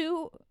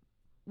 two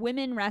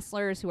women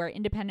wrestlers who are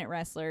independent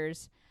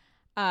wrestlers.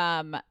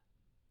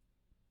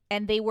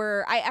 And they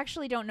were, I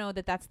actually don't know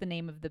that that's the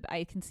name of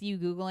I can see you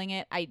Googling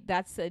it.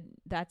 That's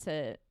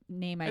a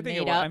name I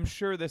made up. I'm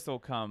sure this will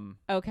come.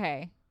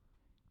 Okay.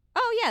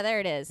 Oh yeah, there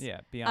it is.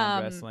 Yeah,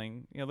 Beyond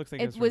Wrestling. It looks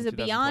like It was a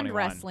Beyond 2021.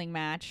 Wrestling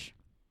match,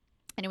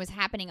 and it was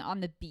happening on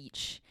the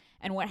beach.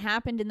 And what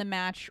happened in the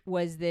match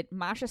was that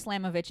Masha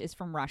Slamovich is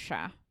from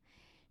Russia.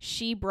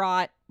 She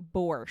brought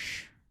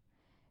borscht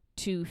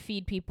to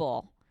feed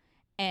people,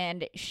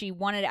 and she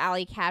wanted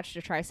Allie Katch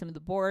to try some of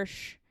the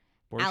borscht.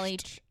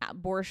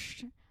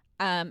 Borscht.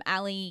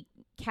 Allie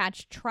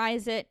Katch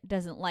tries it,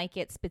 doesn't like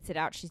it, spits it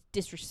out. She's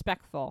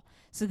disrespectful.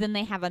 So then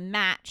they have a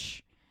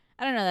match.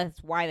 I don't know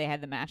that's why they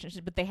had the match,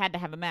 but they had to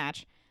have a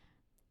match.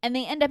 And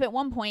they end up at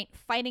one point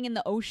fighting in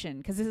the ocean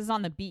because this is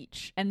on the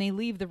beach. And they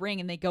leave the ring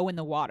and they go in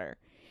the water.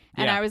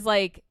 And Yeah. I was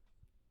like,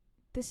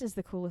 this is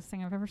the coolest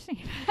thing I've ever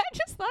seen. I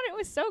just thought it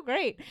was so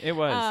great. It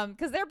was.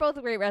 Because they're both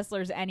great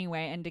wrestlers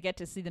anyway. And to get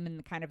to see them in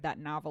the kind of that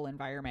novel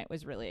environment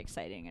was really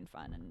exciting and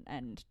fun.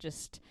 And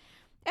just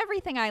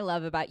everything I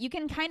love about you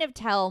can kind of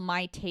tell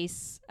my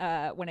tastes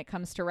when it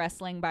comes to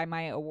wrestling by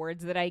my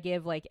awards that I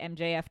give, like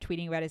MJF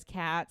tweeting about his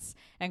cats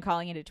and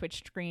calling into Twitch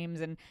streams,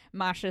 and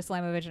Masha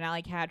Slamovich and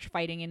Allie Katch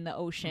fighting in the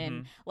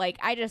ocean. Like,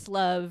 I just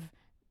love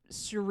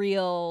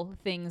surreal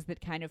things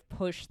that kind of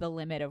push the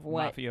limit of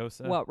what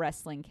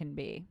wrestling can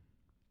be.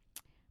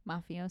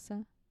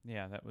 Mafiosa?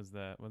 Yeah, that was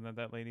wasn't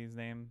that lady's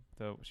name?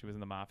 Though she was in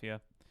the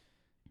Mafia.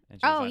 And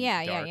she was on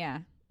yeah, Dark yeah.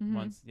 Mm-hmm.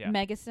 Once, yeah.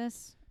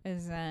 Megasis?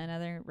 is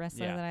another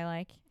wrestler Yeah. that I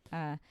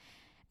like.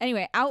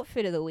 Anyway,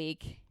 outfit of the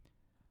week.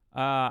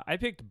 I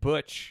picked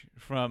Butch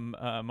from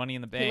Money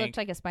in the He Bank. looked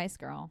like a Spice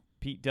Girl.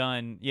 Pete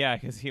Dunne. Yeah,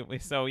 because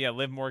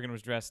Liv Morgan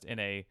was dressed in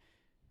a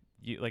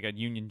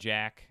Union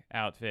Jack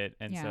outfit,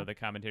 and Yeah. so the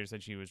commentator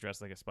said she was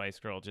dressed like a Spice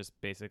Girl, just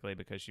basically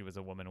because she was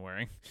a woman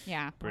wearing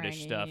Yeah, British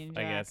wearing a stuff, Union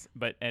I Jack.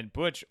 guess. And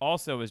Butch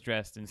also was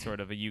dressed in sort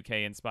of a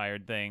UK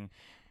inspired thing.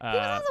 He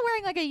was also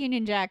wearing like a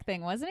Union Jack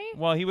thing, wasn't he?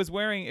 Well, he was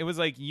wearing, it was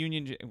like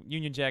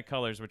Union Jack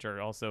colors, which are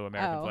also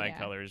American Oh, flag yeah.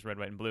 colors, red,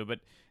 white, and blue.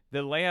 But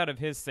the layout of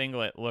his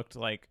singlet looked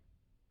like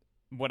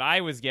what I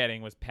was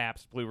getting was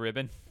Pabst Blue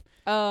Ribbon.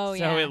 Oh, So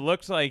yeah. it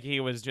looked like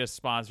he was just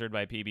sponsored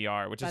by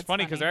PBR, which is That's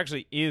funny because funny. there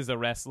actually is a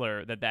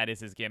wrestler that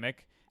is his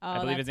gimmick. Oh, I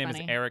believe his that's name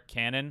funny. is Eric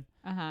Cannon,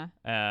 Uh-huh.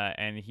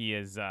 and he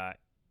is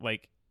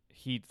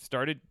he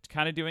started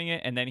kind of doing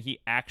it, and then he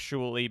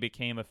actually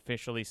became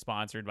officially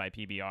sponsored by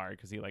PBR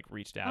because he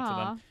reached out to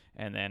Aw, them,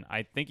 and then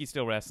I think he's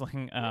still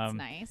wrestling. that's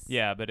nice.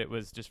 Yeah, but it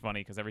was just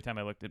funny because every time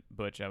I looked at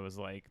Butch, I was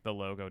like, the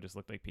logo just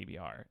looked like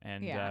PBR,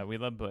 and Yeah. we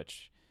love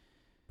Butch.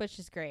 Butch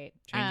is great.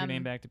 Change your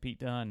name back to Pete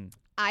Dunne.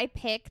 I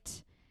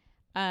picked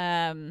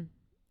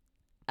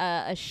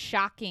a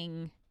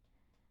shocking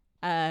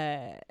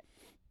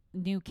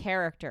new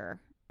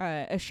character,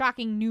 a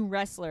shocking new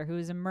wrestler who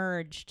has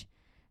emerged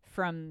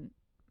from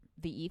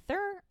the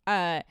ether.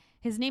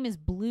 His name is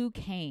Blue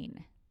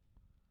Kane.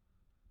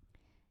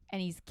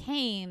 And he's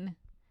Kane,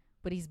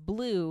 but he's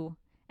blue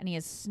and he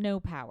has snow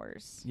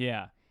powers.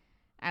 Yeah,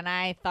 And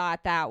I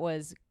thought that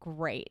was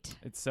great.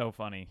 it's so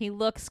funny. He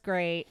looks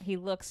great. He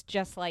looks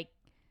just like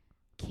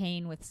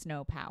Kane with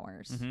snow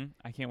powers.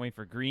 I can't wait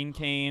for Green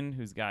Kane,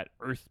 who's got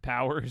earth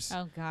powers.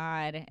 Oh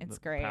God, it's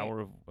the great.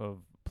 Power of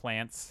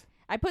plants.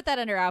 I put that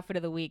under outfit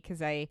of the week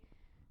because I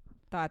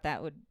thought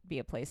that would be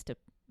a place to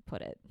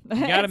put it.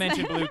 You got to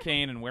mention Blue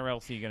Kane, and where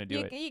else are you going to do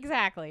it?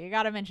 Exactly. You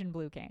got to mention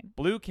Blue Kane.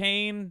 Blue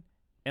Kane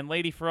and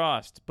Lady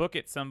Frost. Book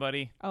it,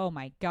 somebody. Oh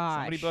my gosh.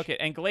 Somebody book it.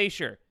 And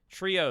Glacier.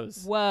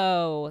 Trios.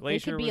 Whoa.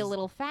 Glacier they could be a was-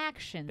 little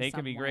faction. they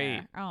could be great.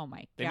 somewhere. Oh my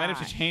god. They might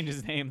have to change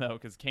his name, though,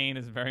 because Kane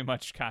is very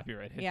much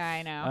copyrighted. Yeah,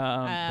 I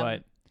know.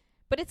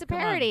 But it's a come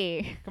on.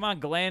 parody. Come on,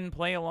 Glenn,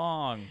 play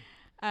along.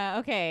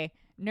 Okay.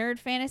 Nerd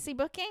fantasy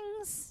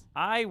bookings.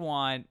 I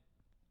want,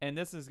 and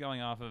this is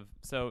going off of,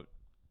 so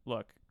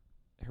look,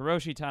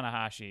 Hiroshi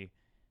Tanahashi,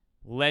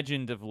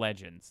 legend of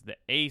legends, the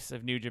ace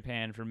of New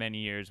Japan for many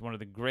years, one of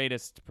the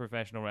greatest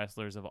professional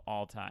wrestlers of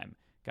all time.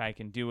 Guy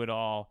can do it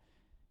all.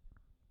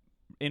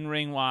 In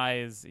ring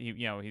wise,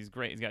 he's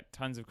great. He's got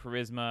tons of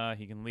charisma.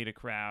 He can lead a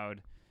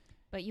crowd.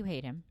 But you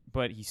hate him.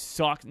 But he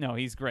sucks. No,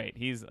 he's great.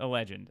 He's a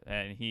legend,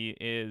 and he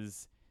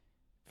is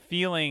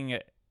feeling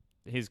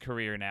his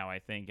career now, I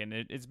think. And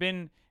it's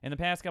been in the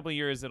past couple of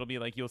years. It'll be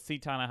like you'll see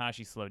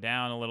Tanahashi slow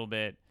down a little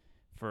bit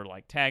for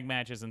like tag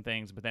matches and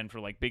things, but then for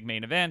like big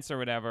main events or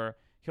whatever,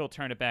 he'll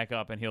turn it back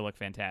up and he'll look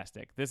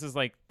fantastic. This is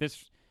like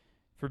this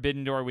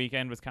Forbidden Door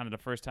weekend was kind of the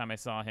first time I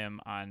saw him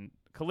on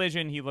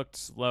Collision. He looked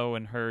slow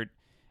and hurt,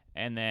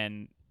 and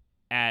then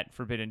at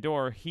Forbidden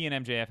Door, he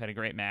and MJF had a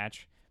great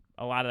match.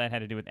 A lot of that had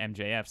to do with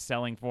MJF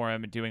selling for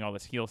him and doing all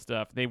this heel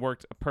stuff. They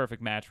worked a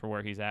perfect match for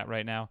where he's at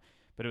right now.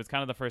 But it was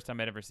kind of the first time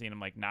I'd ever seen him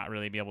like not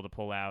really be able to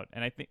pull out,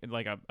 and I think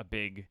like a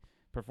big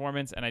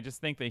performance. And I just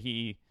think that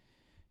he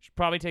should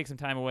probably take some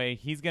time away.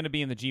 He's going to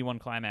be in the G1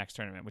 Climax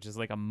tournament, which is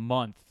like a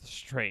month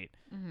straight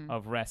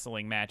of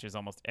wrestling matches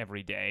almost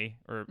every day.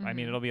 Or I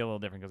mean, it'll be a little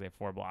different because they have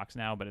 4 blocks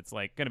now, but it's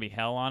like going to be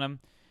hell on him.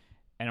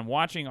 And I'm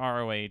watching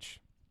ROH.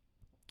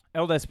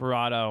 El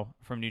Desperado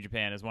from New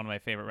Japan is one of my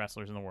favorite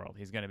wrestlers in the world.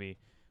 He's going to be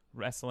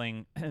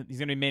wrestling. He's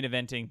going to be main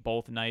eventing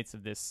both nights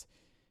of this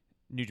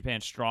New Japan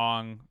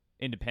Strong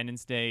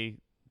Independence Day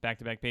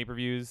back-to-back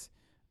pay-per-views.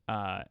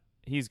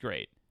 He's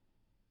great.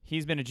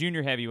 He's been a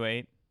junior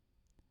heavyweight.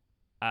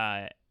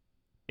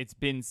 It's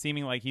been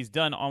seeming like he's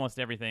done almost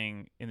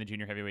everything in the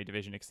junior heavyweight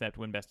division except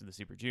win Best of the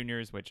Super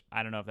Juniors, which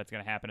I don't know if that's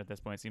going to happen at this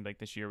point. It seemed like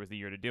this year was the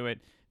year to do it.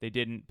 They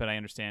didn't, but I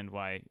understand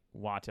why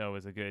Watto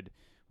is a good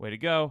way to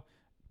go.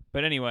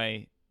 But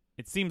anyway,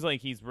 it seems like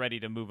he's ready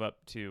to move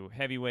up to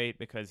heavyweight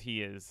because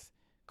he is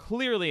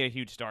clearly a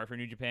huge star for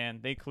New Japan.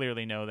 They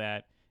clearly know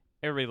that.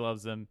 Everybody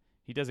loves him.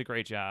 He does a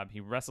great job. He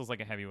wrestles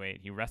like a heavyweight.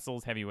 He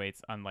wrestles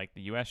heavyweights on like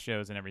the U.S.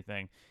 shows and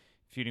everything,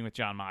 feuding with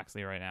Jon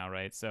Moxley right now,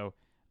 right? So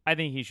I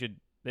think he should.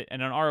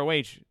 And on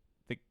ROH,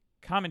 the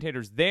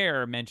commentators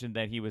there mentioned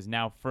that he was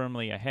now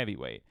firmly a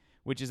heavyweight,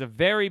 which is a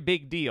very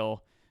big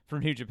deal for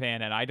New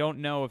Japan. And I don't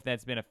know if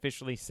that's been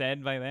officially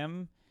said by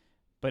them,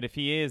 but if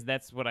he is,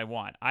 that's what I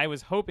want. I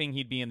was hoping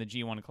he'd be in the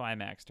G1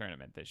 Climax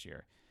tournament this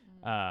year.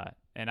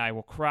 And I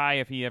will cry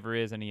if he ever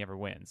is and he ever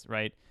wins,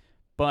 right?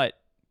 But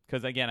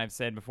because, again, I've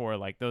said before,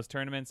 like, those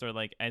tournaments are,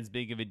 like, as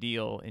big of a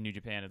deal in New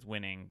Japan as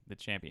winning the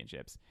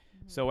championships.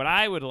 So what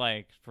I would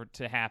like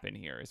to happen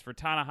here is for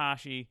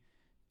Tanahashi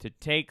to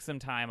take some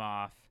time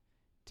off,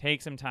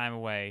 take some time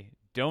away,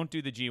 don't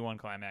do the G1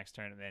 Climax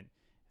tournament,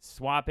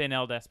 swap in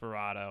El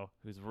Desperado,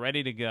 who's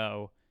ready to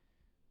go,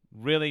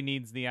 really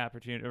needs the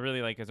opportunity,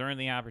 really, like, has earned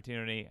the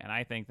opportunity, and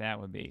I think that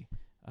would be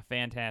a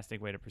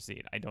fantastic way to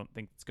proceed. I don't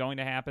think it's going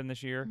to happen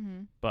this year,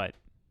 but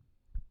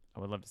I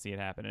would love to see it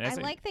happen. And I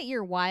like that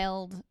your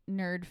wild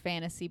nerd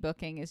fantasy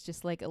booking is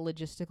just like a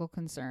logistical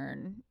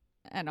concern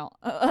and all.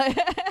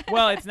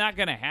 Well, it's not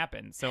going to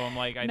happen. So I'm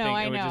like, I think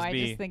it would just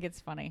be. I just think it's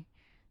funny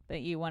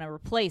that you want to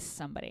replace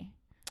somebody.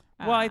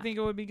 Well, I think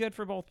it would be good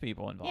for both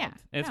people involved. Yeah,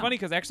 And it's funny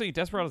because actually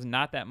Desperado's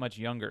not that much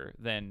younger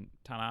than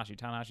Tanahashi.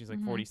 Tanahashi's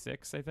like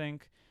 46, I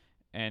think.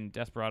 And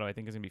Desperado, I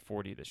think, is going to be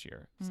 40 this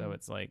year. So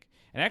it's like,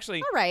 and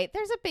actually. All right.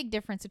 There's a big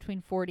difference between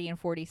 40 and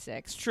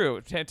 46. It's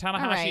true.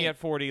 Tanahashi at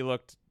 40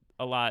 looked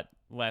a lot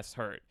less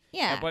hurt.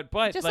 Yeah. But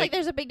just like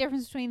there's a big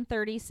difference between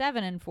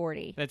 37 and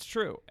 40. That's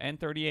true. And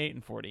 38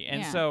 and 40.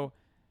 And Yeah. so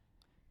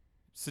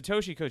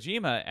Satoshi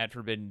Kojima at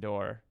Forbidden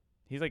Door,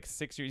 he's like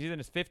 6 years. He's in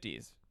his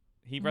 50s.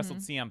 He wrestled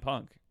CM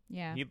Punk.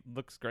 Yeah. He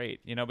looks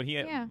great, but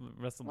he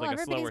wrestled like a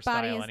everybody's slower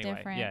body style is anyway.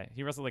 different. Yeah,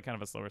 he wrestled like kind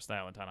of a slower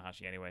style in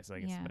Tanahashi anyway. So I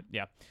guess, Yeah. but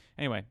yeah.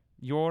 Anyway,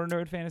 your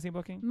nerd fantasy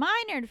booking?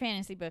 My nerd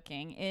fantasy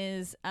booking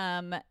is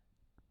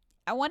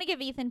I want to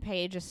give Ethan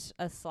Page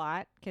a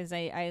slot because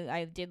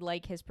I did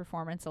like his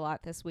performance a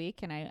lot this week,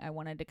 and I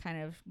wanted to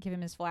kind of give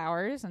him his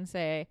flowers and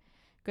say,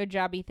 good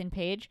job, Ethan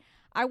Page.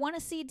 I want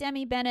to see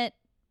Demi Bennett,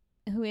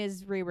 who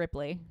is Rhea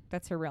Ripley.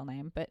 That's her real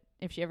name, but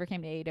if she ever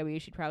came to AEW,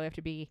 she'd probably have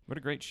to be What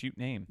a great shoot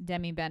name.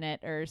 Demi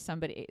Bennett or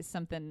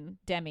something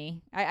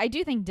Demi. I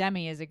do think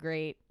Demi is a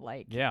great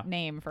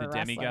name for the a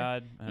wrestler.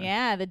 demigod.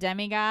 Yeah, the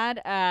demigod.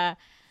 I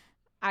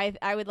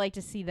would like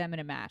to see them in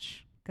a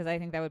match because I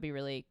think that would be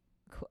really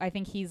cool. I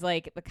think he's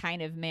like the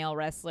kind of male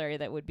wrestler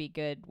that would be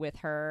good with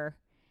her,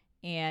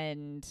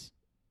 and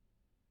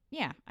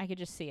yeah, I could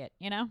just see it.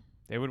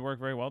 They would work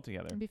very well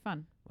together. It'd be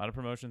fun. A lot of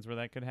promotions where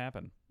that could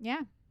happen.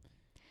 Yeah.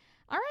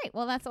 All right.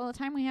 Well, that's all the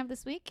time we have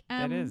this week.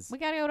 That is. We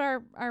got to go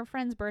to our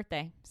friend's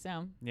birthday.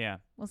 So Yeah.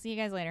 we'll see you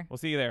guys later. We'll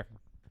see you there.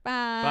 Bye.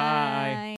 Bye.